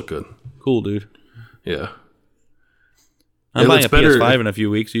it does look good. Cool, dude. Yeah. I'm buying a PS5 in a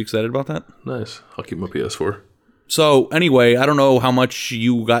few weeks. Are you excited about that? Nice. I'll keep my PS4. So anyway, I don't know how much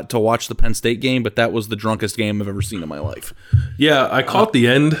you got to watch the Penn State game, but that was the drunkest game I've ever seen in my life. Yeah, I caught the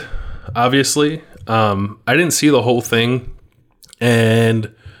end, obviously. I didn't see the whole thing,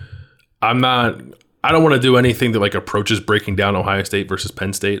 and I don't want to do anything that like approaches breaking down Ohio State versus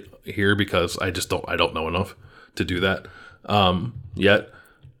Penn State here because I don't know enough to do that yet.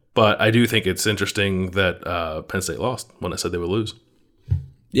 But I do think it's interesting that Penn State lost when I said they would lose.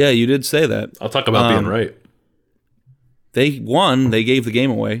 Yeah, you did say that. I'll talk about being right. They won. They gave the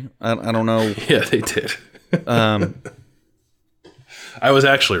game away. I don't know. Yeah, they did. I was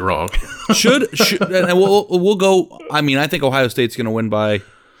actually wrong. should and we'll go. I mean, I think Ohio State's going to win by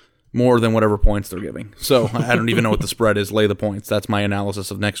more than whatever points they're giving. So I don't even know what the spread is. Lay the points. That's my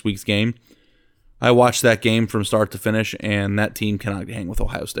analysis of next week's game. I watched that game from start to finish, and that team cannot hang with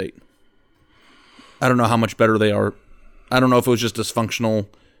Ohio State. I don't know how much better they are. I don't know if it was just dysfunctional.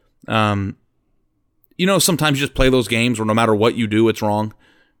 You know, sometimes you just play those games where no matter what you do, it's wrong.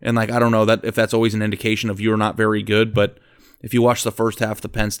 And like I don't know that if that's always an indication of you're not very good, but if you watch the first half of the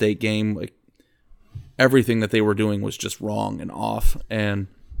Penn State game, like everything that they were doing was just wrong and off. And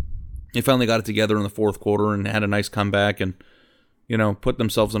they finally got it together in the fourth quarter and had a nice comeback and, you know, put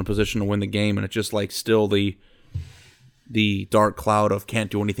themselves in a position to win the game. And it's just like still the dark cloud of can't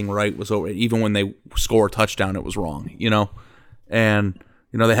do anything right was over. Even when they score a touchdown, it was wrong, you know? And,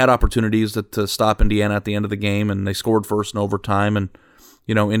 you know, they had opportunities to stop Indiana at the end of the game, and they scored first in overtime. And,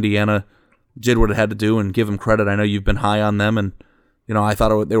 you know, Indiana did what it had to do, and give them credit. I know you've been high on them, and, you know, I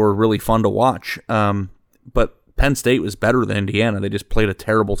thought they were really fun to watch. But Penn State was better than Indiana. They just played a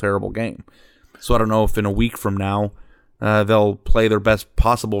terrible, terrible game. So I don't know if in a week from now they'll play their best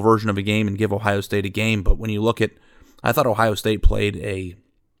possible version of a game and give Ohio State a game. But when you look at, I thought Ohio State played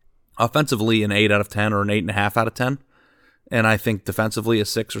offensively an 8 out of 10 or an 8.5 out of 10. And I think defensively a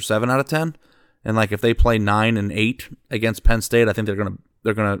 6 or 7 out of 10. And like if they play 9 and 8 against Penn State, I think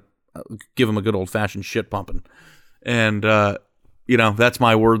they're gonna give them a good old fashioned shit pumping. And you know, that's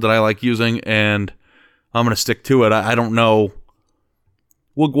my word that I like using, and I'm gonna stick to it. I don't know.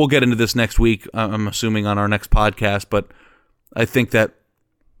 We'll get into this next week, I'm assuming, on our next podcast. But I think that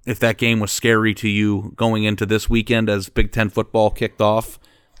if that game was scary to you going into this weekend as Big Ten football kicked off,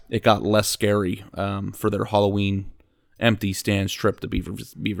 it got less scary for their Halloween empty stands trip to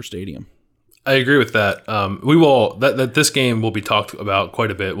Beaver Stadium. I agree with that. We will that this game will be talked about quite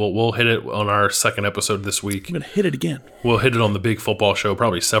a bit. We'll hit it on our second episode this week. I'm gonna hit it again. We'll hit it on the Big Football Show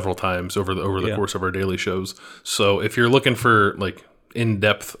probably several times over the course of our daily shows. So if you're looking for like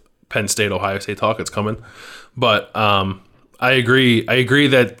in-depth Penn State Ohio State talk, it's coming. But I agree. I agree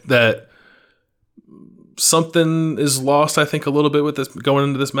that something is lost, I think, a little bit with this going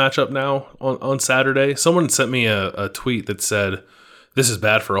into this matchup now on Saturday. Someone sent me a tweet that said, "This is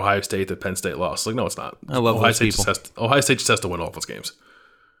bad for Ohio State that Penn State lost." Like, no, it's not. I love Ohio those State people. Ohio State just has to win all of its games.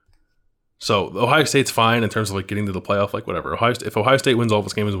 So Ohio State's fine in terms of like getting to the playoff. Like whatever. If Ohio State wins all of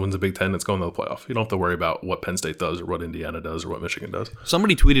its games and wins the Big Ten, it's going to the playoff. You don't have to worry about what Penn State does or what Indiana does or what Michigan does.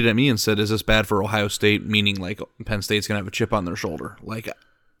 Somebody tweeted at me and said, "Is this bad for Ohio State?" Meaning like Penn State's gonna have a chip on their shoulder. Like,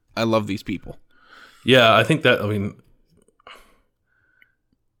 I love these people. Yeah, I think that. I mean,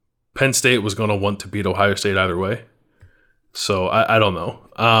 Penn State was going to want to beat Ohio State either way. So I don't know.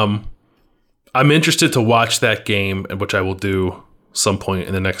 I'm interested to watch that game, which I will do some point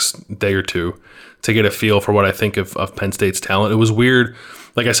in the next day or two, to get a feel for what I think of Penn State's talent. It was weird.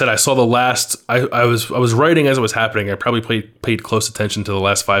 Like I said, I saw the last. I was writing as it was happening. I probably paid close attention to the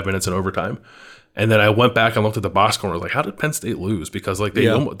last 5 minutes in overtime, and then I went back and looked at the box score and was like, "How did Penn State lose?" Because like they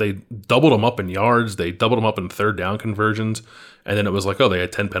doubled them up in yards, they doubled them up in third down conversions, and then it was like, oh, they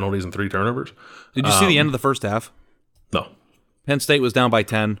had 10 penalties and 3 turnovers. Did you see the end of the first half? No. Penn State was down by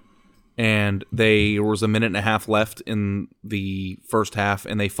 10, and there was a minute and a half left in the first half,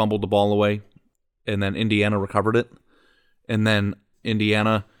 and they fumbled the ball away, and then Indiana recovered it, and then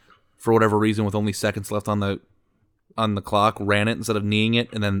Indiana, for whatever reason, with only seconds left on the clock, ran it instead of kneeing it,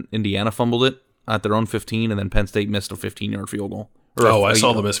 and then Indiana fumbled it at their own 15, and then Penn State missed a 15-yard field goal. I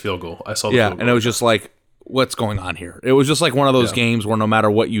saw the missed field goal. I saw the field goal. And it was just like, what's going on here? It was just like one of those games where no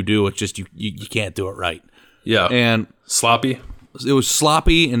matter what you do, it's just you can't do it right. Yeah. And sloppy. It was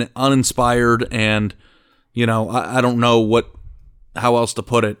sloppy and uninspired, and you know, I don't know how else to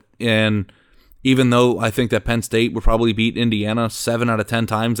put it. And even though I think that Penn State would probably beat Indiana 7 out of 10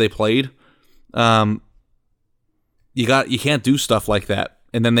 times they played, You can't do stuff like that.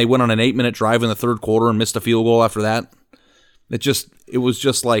 And then they went on an 8-minute drive in the third quarter and missed a field goal after that. It was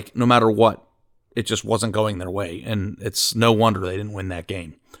just like, no matter what, it just wasn't going their way. And it's no wonder they didn't win that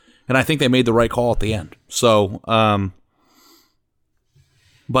game. And I think they made the right call at the end. So,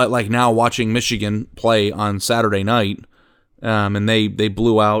 but like now watching Michigan play on Saturday night, and they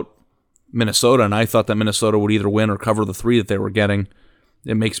blew out Minnesota, and I thought that Minnesota would either win or cover the 3 that they were getting.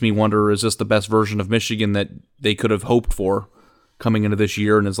 It makes me wonder, is this the best version of Michigan that they could have hoped for coming into this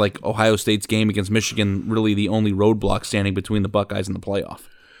year? And is like Ohio State's game against Michigan really the only roadblock standing between the Buckeyes and the playoff?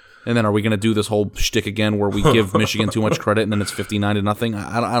 And then are we going to do this whole shtick again where we give Michigan too much credit and then it's 59-0?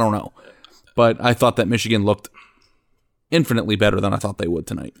 I don't know. But I thought that Michigan looked infinitely better than I thought they would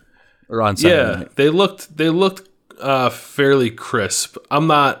tonight or on Saturday night. They looked fairly crisp. I'm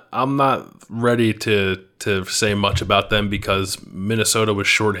not ready to say much about them because Minnesota was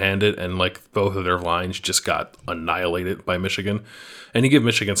shorthanded and like both of their lines just got annihilated by Michigan. And you give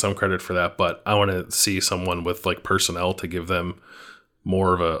Michigan some credit for that, but I want to see someone with like personnel to give them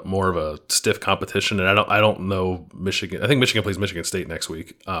more of a stiff competition. And I don't know Michigan. I think Michigan plays Michigan State next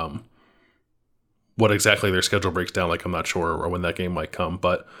week. What exactly their schedule breaks down like, I'm not sure, or when that game might come.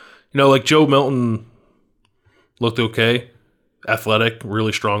 But like Joe Milton looked okay, athletic,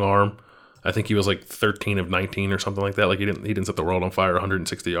 really strong arm. I think he was like 13 of 19 or something like that. Like he didn't set the world on fire,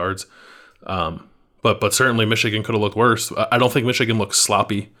 160 yards. But certainly Michigan could have looked worse. I don't think Michigan looks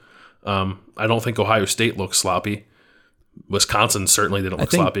sloppy. I don't think Ohio State looks sloppy. Wisconsin certainly didn't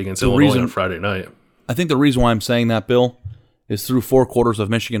look sloppy against Illinois on Friday night. I think the reason why I'm saying that, Bill, is through 4 quarters of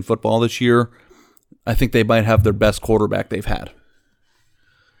Michigan football this year, I think they might have their best quarterback they've had.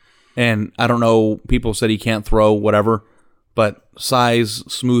 And I don't know, people said he can't throw, whatever, but size,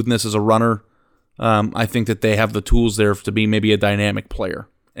 smoothness as a runner, I think that they have the tools there to be maybe a dynamic player.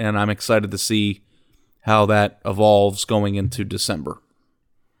 And I'm excited to see how that evolves going into December.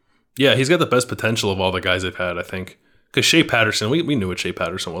 Yeah, he's got the best potential of all the guys they've had, I think. Because Shea Patterson, we knew what Shea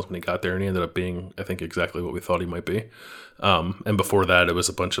Patterson was when he got there, and he ended up being, I think, exactly what we thought he might be. And before that, it was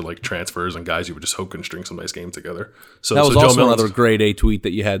a bunch of like transfers and guys you would just hope can string some nice games together. So that was Joe also Milton's, another grade A tweet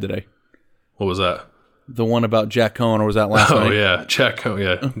that you had today. What was that? The one about Jack Cohn, or was that last night? Oh, yeah. Jack Cohn,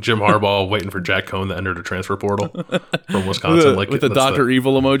 yeah. Jim Harbaugh waiting for Jack Cohn to enter the transfer portal from Wisconsin. With the Dr.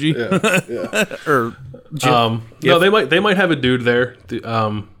 Evil emoji? Yeah. Or Jim. No, they might have a dude there.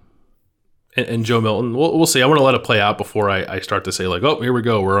 And Joe Milton. We'll see. I want to let it play out before I start to say, like, oh, here we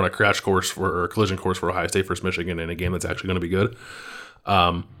go. We're on a crash course or a collision course for Ohio State versus Michigan in a game that's actually going to be good.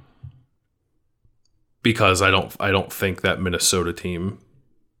 Because I don't think that Minnesota team.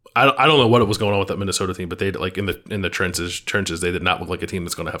 I don't know what was going on with that Minnesota team, but they like in the trenches they did not look like a team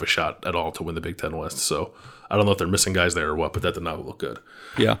that's going to have a shot at all to win the Big Ten West. So I don't know if they're missing guys there or what, but that did not look good.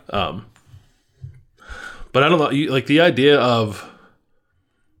 Yeah. But I don't know. Like the idea of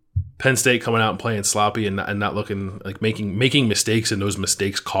Penn State coming out and playing sloppy and not looking like making mistakes and those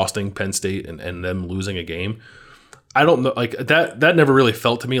mistakes costing Penn State and them losing a game. I don't know, like that never really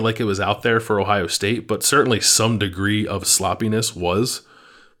felt to me like it was out there for Ohio State, but certainly some degree of sloppiness was.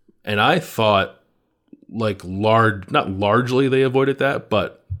 And I thought like not largely they avoided that,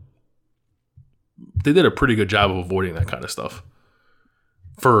 but they did a pretty good job of avoiding that kind of stuff.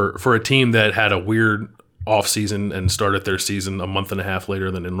 For a team that had a weird offseason and started their season a month and a half later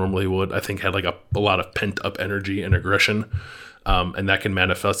than it normally would, I think had like a lot of pent up energy and aggression. And that can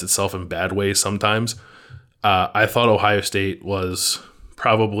manifest itself in bad ways sometimes. I thought Ohio State was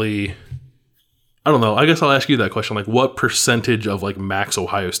probably, I don't know, I guess I'll ask you that question. Like what percentage of like max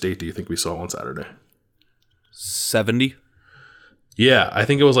Ohio State do you think we saw on Saturday? 70? Yeah, I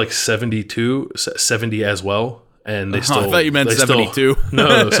think it was like 70 as well. And they still. I thought you meant 72.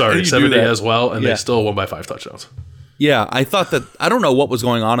 No, sorry, 70 as well, and they still won by 5 touchdowns. Yeah, I thought that. I don't know what was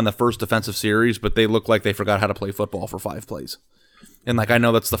going on in the first defensive series, but they looked like they forgot how to play football for 5 plays. And like I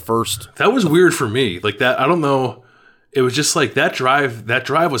know that's the first. That was weird for me. Like that, I don't know. It was just like that drive. That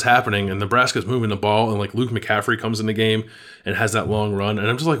drive was happening, and Nebraska's moving the ball, and like Luke McCaffrey comes in the game and has that long run, and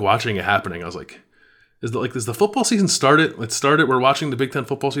I'm just like watching it happening. I was like. Is the football season started? It started. We're watching the Big Ten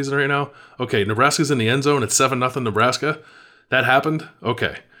football season right now. Okay, Nebraska's in the end zone. It's 7-0 Nebraska. That happened.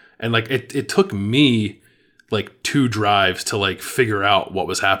 Okay, and like it took me like 2 drives to like figure out what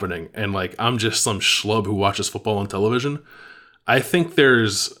was happening. And like I'm just some schlub who watches football on television. I think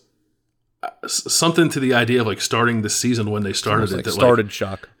there's something to the idea of like starting the season when they started it. That, started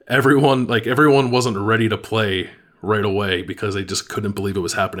shock. Everyone wasn't ready to play right away because they just couldn't believe it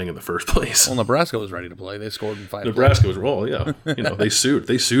was happening in the first place. Well, Nebraska was ready to play. They scored in 5. Nebraska was yeah. They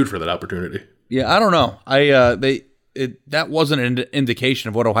sued for that opportunity. Yeah, I don't know. that wasn't an indication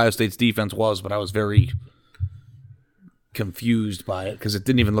of what Ohio State's defense was, but I was very confused by it because it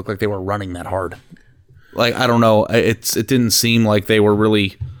didn't even look like they were running that hard. Like, I don't know. It didn't seem like they were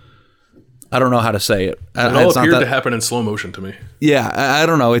really... I don't know how to say it. It all appeared to happen in slow motion to me. Yeah, I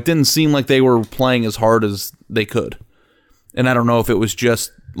don't know. It didn't seem like they were playing as hard as they could. And I don't know if it was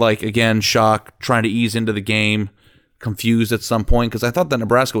just, like, again, shock, trying to ease into the game, confused at some point, because I thought that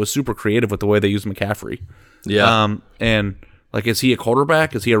Nebraska was super creative with the way they used McCaffrey. Yeah. And, like, is he a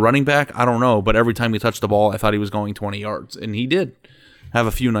quarterback? Is he a running back? I don't know. But every time he touched the ball, I thought he was going 20 yards. And he did have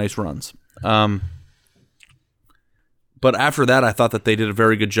a few nice runs. But after that, I thought that they did a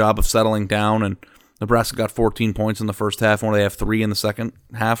very good job of settling down, and Nebraska got 14 points in the first half, when they have 3 in the second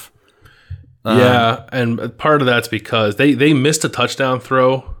half. Yeah, and part of that's because they missed a touchdown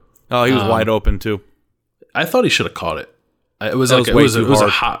throw. Oh, he was wide open too. I thought he should have caught it. It was a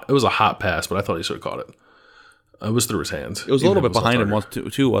hot pass, but I thought he should have caught it. It was through his hands. It was a little bit behind him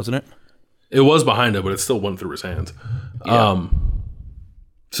too, wasn't it? It was behind him, but it still went through his hands. Yeah.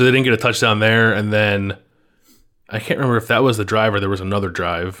 So they didn't get a touchdown there, and then I can't remember if that was the drive or there was another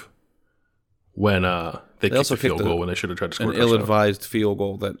drive when they kicked a field goal when they should have tried to score an ill-advised field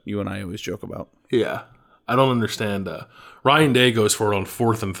goal that you and I always joke about. Yeah. I don't understand. Ryan Day goes for it on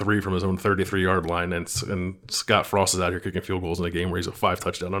 4th and 3 from his own 33-yard line, and Scott Frost is out here kicking field goals in a game where he's a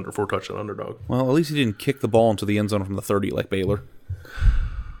 4-touchdown underdog. Well, at least he didn't kick the ball into the end zone from the 30 like Baylor.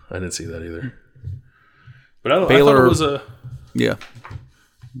 I didn't see that either. But Baylor, I thought it was a... Yeah.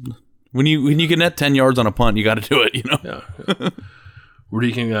 When you can net 10 yards on a punt, you got to do it, you know? Yeah. Where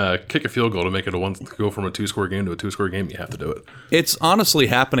you can kick a field goal to make it go from a 2-score game to a 2-score game, you have to do it. It's honestly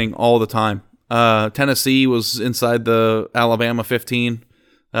happening all the time. Tennessee was inside the Alabama 15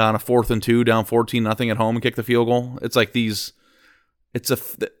 on a 4th and 2, down 14-0 at home, and kicked the field goal. It's like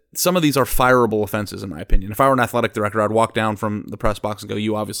some of these are fireable offenses, in my opinion. If I were an athletic director, I'd walk down from the press box and go,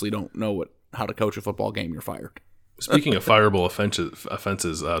 "You obviously don't know how to coach a football game. You're fired." Speaking of fireable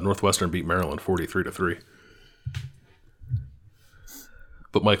offenses, Northwestern beat Maryland 43-3.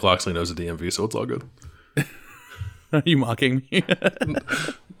 But Mike Loxley knows the DMV, so it's all good. Are you mocking me?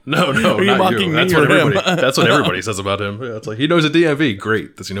 No, Are you mocking me or him? That's what everybody says about him. Yeah, it's like, he knows the DMV.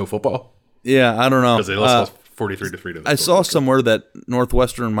 Great. Does he know football? Yeah, I don't know. Because they lost 43-3. I saw somewhere that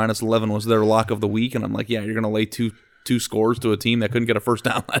Northwestern -11 was their lock of the week, and I'm like, yeah, you're going to lay two scores to a team that couldn't get a first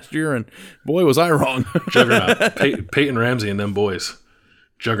down last year, and boy, was I wrong. Juggernaut. Peyton Ramsey and them boys.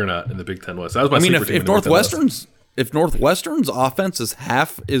 Juggernaut in the Big Ten West. That was my sleeper team. If Northwestern's offense is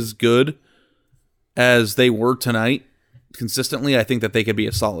half as good as they were tonight, consistently, I think that they could be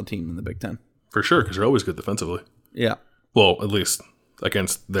a solid team in the Big Ten. For sure, because they're always good defensively. Yeah. Well, at least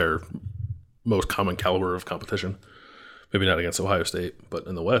against their most common caliber of competition. Maybe not against Ohio State, but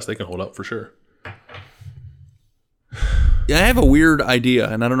in the West, they can hold up for sure. Yeah, I have a weird idea,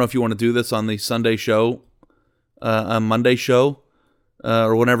 and I don't know if you want to do this on the Sunday show, Monday show,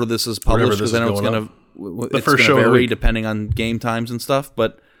 or whenever this is published, because I know it's going to vary depending on game times and stuff,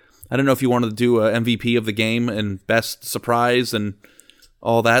 but I don't know if you wanted to do a MVP of the game and best surprise and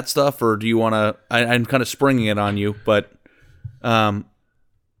all that stuff, or do you want to... I'm kind of springing it on you, but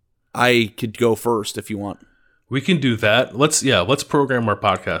I could go first if you want. We can do that. Let's program our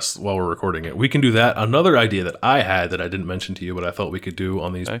podcast while we're recording it. We can do that. Another idea that I had that I didn't mention to you, but I thought we could do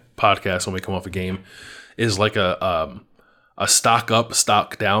on these podcasts when we come off a game is like a stock up,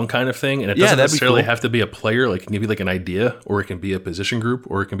 stock down kind of thing. And it doesn't necessarily have to be a player. Like, it can be like an idea, or it can be a position group,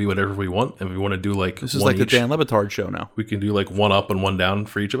 or it can be whatever we want. And if we want to do like this is like the Dan Le Batard show now. We can do like one up and one down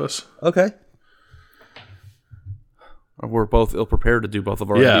for each of us. Okay. We're both ill prepared to do both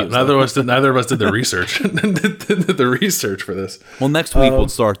of our ideas. Neither of us did the research. The research for this. Well, next week we'll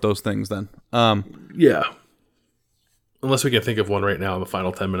start those things then. Yeah. Unless we can think of one right now in the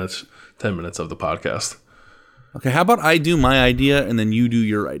final 10 minutes of the podcast. Okay, how about I do my idea and then you do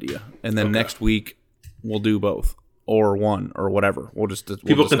your idea, and then next week we'll do both or one or whatever.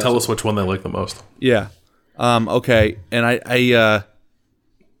 People can tell us which one they like the most. Yeah. Okay, and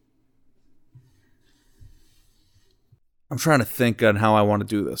I'm trying to think on how I want to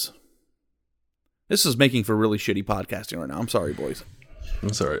do this. This is making for really shitty podcasting right now. I'm sorry, boys.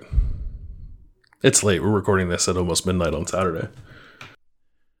 It's all right. It's late. We're recording this at almost midnight on Saturday.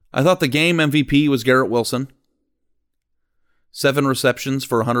 I thought the game MVP was Garrett Wilson. 7 receptions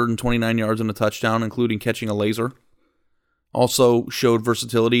for 129 yards and a touchdown, including catching a laser. Also showed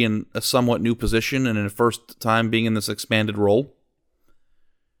versatility in a somewhat new position and in a first time being in this expanded role.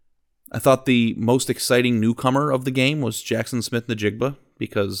 I thought the most exciting newcomer of the game was Jackson Smith-Njigba,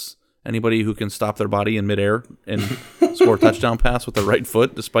 because anybody who can stop their body in midair and score a touchdown pass with their right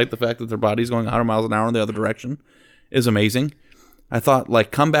foot, despite the fact that their body's going 100 miles an hour in the other direction, is amazing. I thought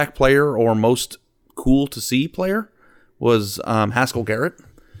like comeback player or most cool to see player was Haskell Garrett,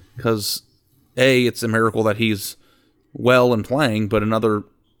 because it's a miracle that he's well and playing, but another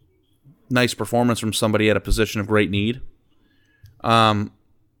nice performance from somebody at a position of great need. I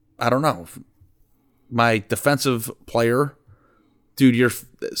don't know. My defensive player, dude.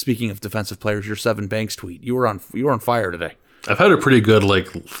 Speaking of defensive players, your Seven Banks tweet. You were on fire today. I've had a pretty good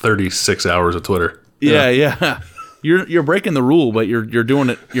 36 hours of Twitter. Yeah. You're breaking the rule, but you're doing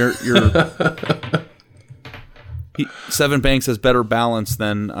it. You're Seven Banks has better balance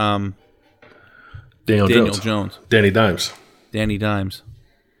than Daniel Jones. Danny Dimes.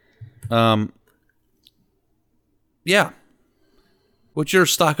 Yeah. What's your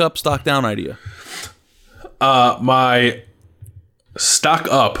stock up, stock down idea? My stock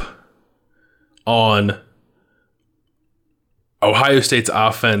up on Ohio State's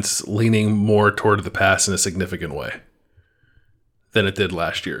offense leaning more toward the pass in a significant way than it did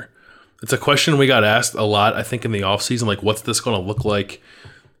last year. It's a question we got asked a lot, I think, in the offseason, like, what's this going to look like?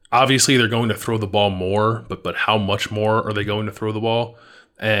 Obviously, they're going to throw the ball more, but how much more are they going to throw the ball?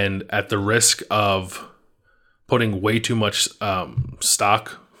 And at the risk of putting way too much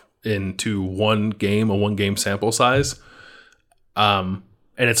stock into one game sample size, and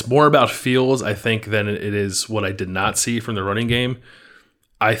it's more about feels, I think, than it is what I did not see from the running game.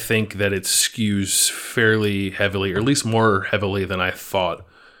 I think that it skews fairly heavily, or at least more heavily than I thought,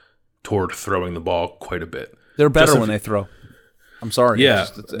 toward throwing the ball quite a bit. They're better when they throw. I'm sorry. Yeah.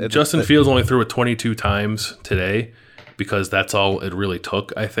 Justin Fields only threw it 22 times today because that's all it really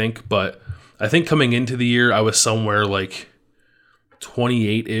took, I think. But I think coming into the year, I was somewhere like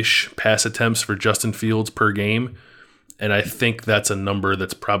 28-ish pass attempts for Justin Fields per game. And I think that's a number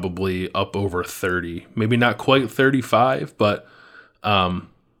that's probably up over 30. Maybe not quite 35, but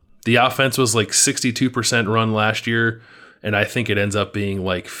the offense was like 62% run last year. And I think it ends up being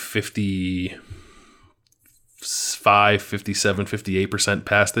like 55, 57, 58%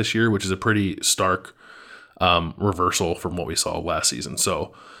 pass this year, which is a pretty stark reversal from what we saw last season.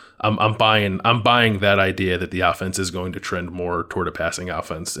 So I'm buying that idea that the offense is going to trend more toward a passing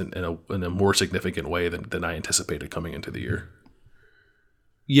offense in a more significant way than I anticipated coming into the year.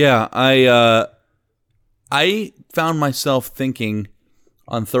 Yeah, I found myself thinking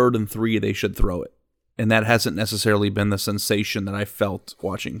on 3rd and 3 they should throw it. And that hasn't necessarily been the sensation that I felt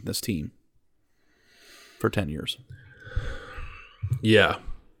watching this team for 10 years. Yeah.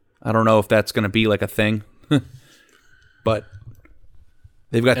 I don't know if that's going to be like a thing, but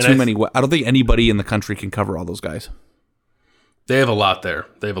they've got too many. I don't think anybody in the country can cover all those guys. They have a lot there.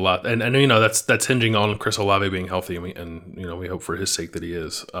 They have a lot. And you know, that's hinging on Chris Olave being healthy. And you know, we hope for his sake that he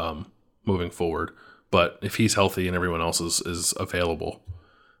is moving forward. But if he's healthy and everyone else is available,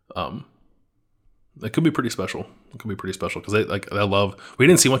 it could be pretty special. It could be pretty special because they love. We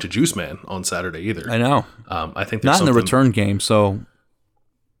didn't see much of Juice Man on Saturday either. I know. I think not in the return game. So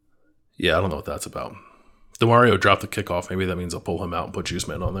yeah, I don't know what that's about. DeMario dropped the kickoff. Maybe that means I'll pull him out and put Juice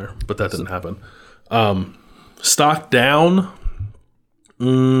Man on there, but that didn't happen. Stock down.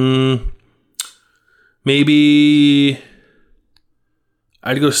 Maybe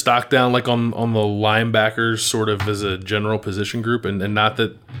I'd go stock down like on the linebackers, sort of as a general position group, and not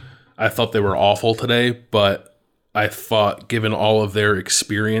that I thought they were awful today, but I thought, given all of their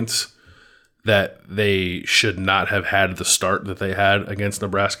experience, that they should not have had the start that they had against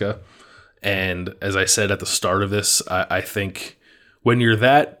Nebraska. And as I said at the start of this, I think when you're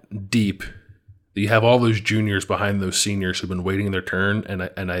that deep, you have all those juniors behind those seniors who've been waiting their turn,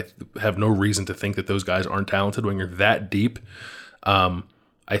 and I have no reason to think that those guys aren't talented. When you're that deep,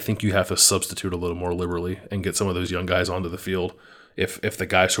 I think you have to substitute a little more liberally and get some of those young guys onto the field. If the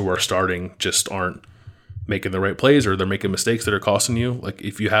guys who are starting just aren't making the right plays, or they're making mistakes that are costing you, like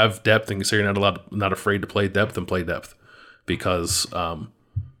if you have depth and you say you're not afraid to play depth, then play depth, because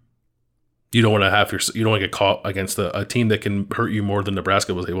you don't want to get caught against a team that can hurt you more than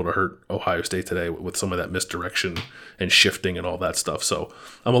Nebraska was able to hurt Ohio State today with some of that misdirection and shifting and all that stuff. So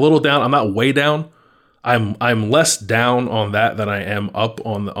I'm a little down. I'm not way down. I'm less down on that than I am up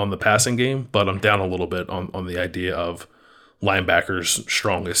on the passing game, but I'm down a little bit on the idea of linebackers'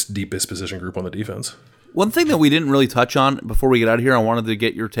 strongest, deepest position group on the defense. One thing that we didn't really touch on before we get out of here, I wanted to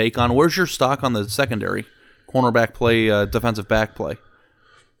get your take on. Where's your stock on the secondary, cornerback play, defensive back play?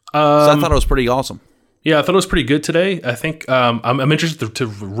 I thought it was pretty awesome. Yeah, I thought it was pretty good today. I think I'm interested to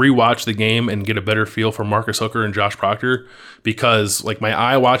rewatch the game and get a better feel for Marcus Hooker and Josh Proctor, because like my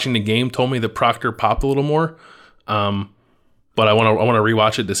eye watching the game told me that Proctor popped a little more. But I want to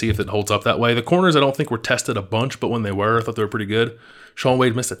rewatch it to see if it holds up that way. The corners I don't think were tested a bunch, but when they were, I thought they were pretty good. Shaun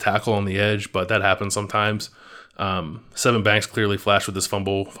Wade missed a tackle on the edge, but that happens sometimes. Sevyn Banks clearly flashed with his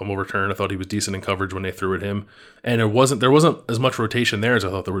fumble return. I thought he was decent in coverage when they threw at him. And there wasn't as much rotation there as I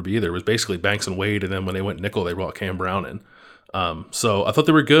thought there would be either. It was basically Banks and Wade, and then when they went nickel, they brought Cam Brown in. So I thought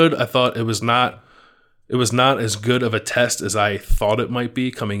they were good. I thought it was not as good of a test as I thought it might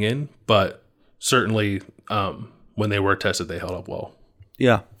be coming in, but certainly when they were tested, they held up well.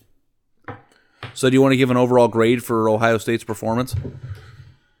 Yeah. So do you want to give an overall grade for Ohio State's performance?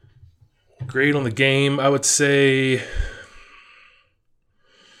 Grade on the game, I would say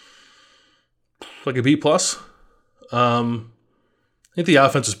like a B+. I think the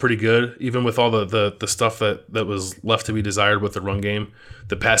offense was pretty good, even with all the stuff that was left to be desired with the run game.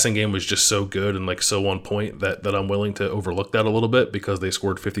 The passing game was just so good and like so on point that I'm willing to overlook that a little bit because they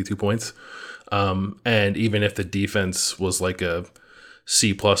scored 52 points. And even if the defense was like a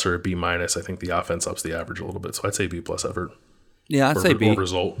C+ or a B-, I think the offense ups the average a little bit. So I'd say B+ effort. Yeah, I'd say B. Or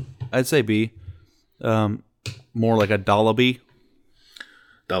result. I'd say B. More like a $B.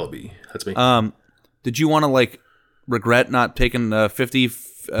 $B. That's me. Did you want to like regret not taking a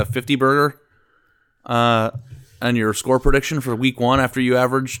 50 burger on your score prediction for week 1 after you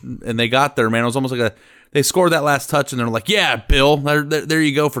averaged? And they got there, man. It was almost like they scored that last touch, and they're like, "Yeah, Bill, there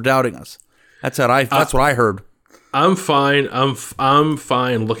you go for doubting us." That's what I heard. I'm fine. I'm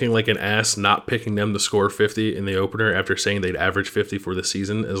fine looking like an ass not picking them to score 50 in the opener after saying they'd average 50 for the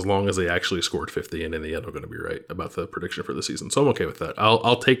season, as long as they actually scored 50, and in the end I'm going to be right about the prediction for the season. So I'm okay with that.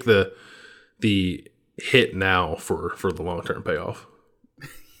 I'll take the hit now for the long-term payoff.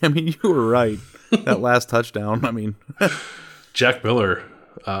 I mean, you were right. That last touchdown. I mean, Jack Miller.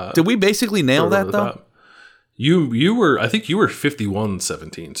 Did we basically nail that though? Top. You were. I think you were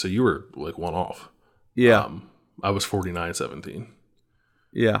 51-17, so you were like one off. Yeah. I was 49-17.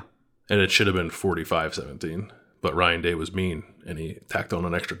 Yeah. And it should have been 45-17. But Ryan Day was mean, and he tacked on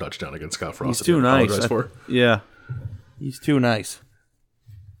an extra touchdown against Scott Frost. He's too nice. Yeah. He's too nice.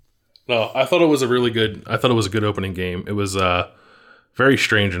 No, I thought it was a good opening game. It was a very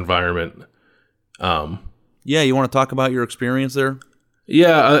strange environment. Yeah, you want to talk about your experience there?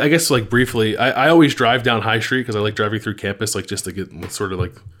 Yeah, I guess like briefly. I always drive down High Street because I like driving through campus, like just to get sort of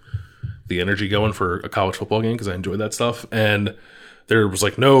like the energy going for a college football game because I enjoy that stuff. And there was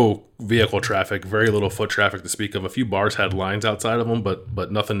like no vehicle traffic, very little foot traffic to speak of. A few bars had lines outside of them,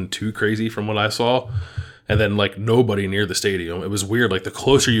 but nothing too crazy from what I saw. And then like nobody near the stadium. It was weird. Like the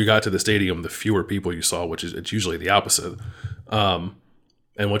closer you got to the stadium, the fewer people you saw, which is it's usually the opposite. And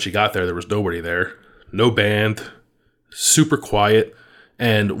once you got there, there was nobody there, no band, super quiet.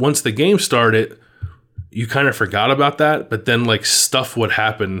 And once the game started, you kind of forgot about that. But then like stuff would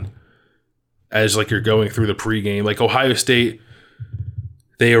happen as like you're going through the pregame. Like Ohio State,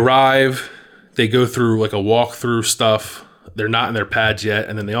 they arrive, they go through like a walkthrough stuff. They're not in their pads yet,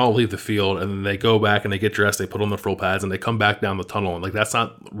 and then they all leave the field, and then they go back and they get dressed, they put on their full pads, and they come back down the tunnel. And like that's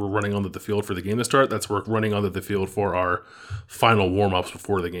not we're running onto the field for the game to start. That's we're running onto the field for our final warm-ups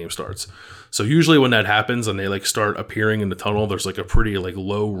before the game starts. So usually when that happens and they like start appearing in the tunnel, there's like a pretty like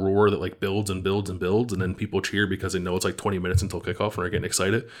low roar that like builds and builds and builds, and then people cheer because they know it's like 20 minutes until kickoff and are getting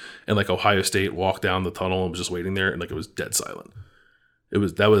excited. And like Ohio State walked down the tunnel and was just waiting there, and like it was dead silent.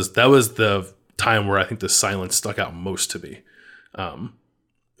 That was the time where I think the silence stuck out most to me. And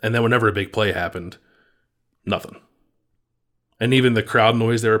then whenever a big play happened, nothing. And even the crowd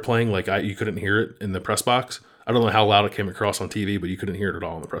noise they were playing, like you couldn't hear it in the press box. I don't know how loud it came across on TV, but you couldn't hear it at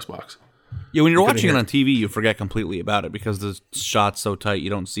all in the press box. Yeah, when you're watching it on TV, you forget completely about it because the shot's so tight you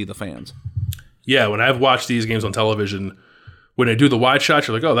don't see the fans. Yeah, when I've watched these games on television, when they do the wide shots,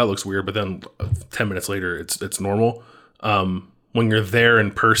 you're like, oh, that looks weird. But then 10 minutes later, it's normal. When you're there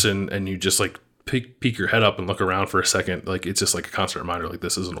in person and you just like peek your head up and look around for a second, like it's just like a constant reminder, like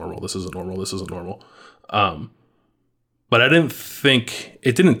this isn't normal, this isn't normal, this isn't normal. But I didn't think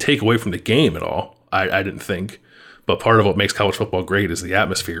it didn't take away from the game at all. I didn't think. But part of what makes college football great is the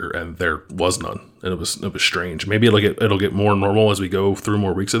atmosphere, and there was none, and it was strange. Maybe it'll get more normal as we go through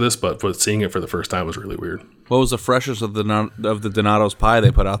more weeks of this, but seeing it for the first time was really weird. What was the freshest of the Donato's pie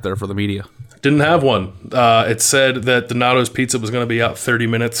they put out there for the media? Didn't have one. It said that Donato's pizza was going to be out 30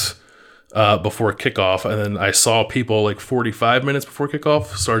 minutes before kickoff, and then I saw people like 45 minutes before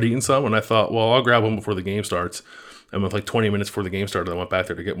kickoff start eating some, and I thought, well, I'll grab one before the game starts. And with like 20 minutes before the game started, I went back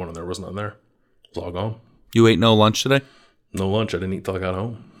there to get one, and there was none there. It was all gone. You ate no lunch today? No lunch. I didn't eat till I got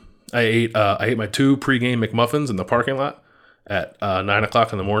home. I ate my 2 pregame McMuffins in the parking lot at 9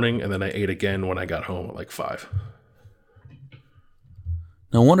 o'clock in the morning, and then I ate again when I got home at like 5.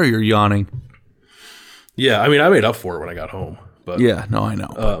 No wonder you're yawning. Yeah, I mean, I made up for it when I got home. But yeah, no, I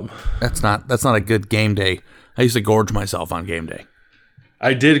know. That's not a good game day. I used to gorge myself on game day.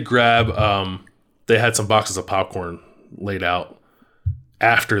 I did grab they had some boxes of popcorn laid out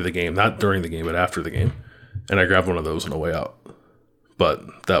after the game, not during the game, but after the game. And I grabbed one of those on the way out.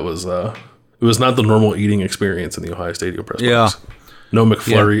 But that was, it was not the normal eating experience in the Ohio Stadium press box. No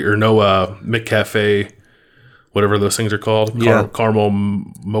McFlurry or no McCafe, whatever those things are called. Caramel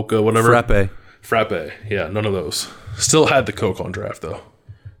mocha, whatever. Frappe. Yeah, none of those. Still had the Coke on draft, though.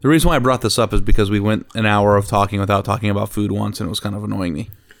 The reason why I brought this up is because we went an hour of talking without talking about food once, and it was kind of annoying me.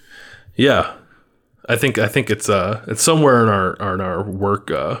 Yeah. I think it's somewhere in our work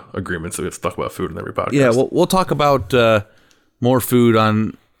agreements that we have to talk about food in every podcast. Yeah, we'll talk about more food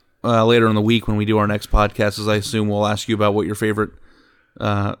on later in the week when we do our next podcast. As I assume we'll ask you about what your favorite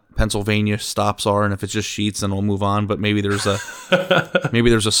Pennsylvania stops are, and if it's just Sheetz, then we'll move on. But maybe there's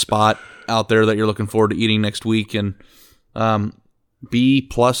a spot out there that you're looking forward to eating next week. And B+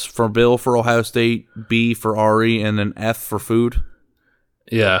 for Bill for Ohio State, B for Ari, and then F for food.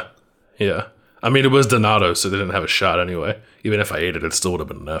 Yeah. I mean, it was Donato, so they didn't have a shot anyway. Even if I ate it, it still would have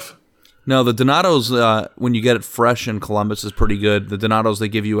been an F. No, the Donato's, when you get it fresh in Columbus, is pretty good. The Donato's they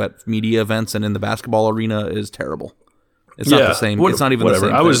give you at media events and in the basketball arena is terrible. It's not the same. It's not even the same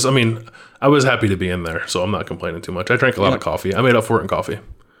thing. I was happy to be in there, so I'm not complaining too much. I drank a lot of coffee. I made up for it in coffee.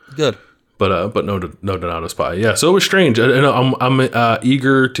 Good. But no Donato's pie. Yeah, so it was strange. I'm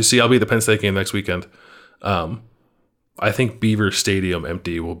eager to see. I'll be at the Penn State game next weekend. I think Beaver Stadium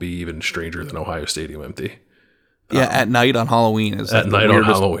empty will be even stranger than Ohio Stadium empty. Yeah, at night on Halloween is at night on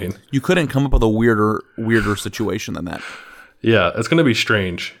Halloween. You couldn't come up with a weirder situation than that. Yeah, it's going to be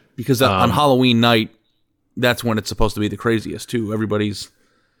strange because on Halloween night, that's when it's supposed to be the craziest too. Everybody's,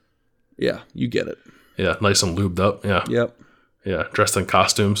 you get it. Yeah, nice and lubed up. Yeah. Yep. Yeah, dressed in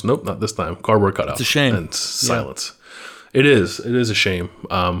costumes. Nope, not this time. Cardboard cutouts. It's a shame. And silence. Yeah. It is a shame.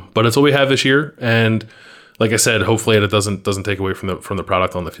 But it's what we have this year, and like I said, hopefully it doesn't take away from the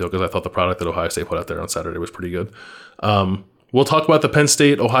product on the field, because I thought the product that Ohio State put out there on Saturday was pretty good. We'll talk about the Penn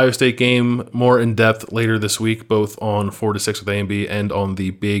State-Ohio State game more in depth later this week, both on 4 to 6 with A&B and on the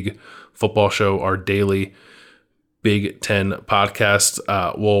Big Football Show, our daily Big Ten podcast.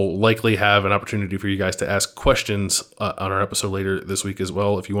 We'll likely have an opportunity for you guys to ask questions on our episode later this week as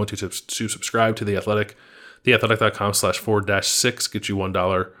well. If you want to subscribe to The Athletic, theathletic.com/4-6 gets you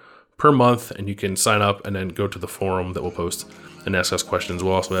 $1 per month, and you can sign up and then go to the forum that we'll post and ask us questions.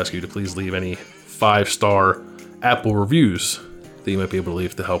 We'll also ask you to please leave any 5-star Apple reviews that you might be able to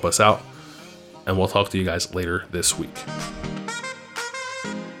leave to help us out. And we'll talk to you guys later this week.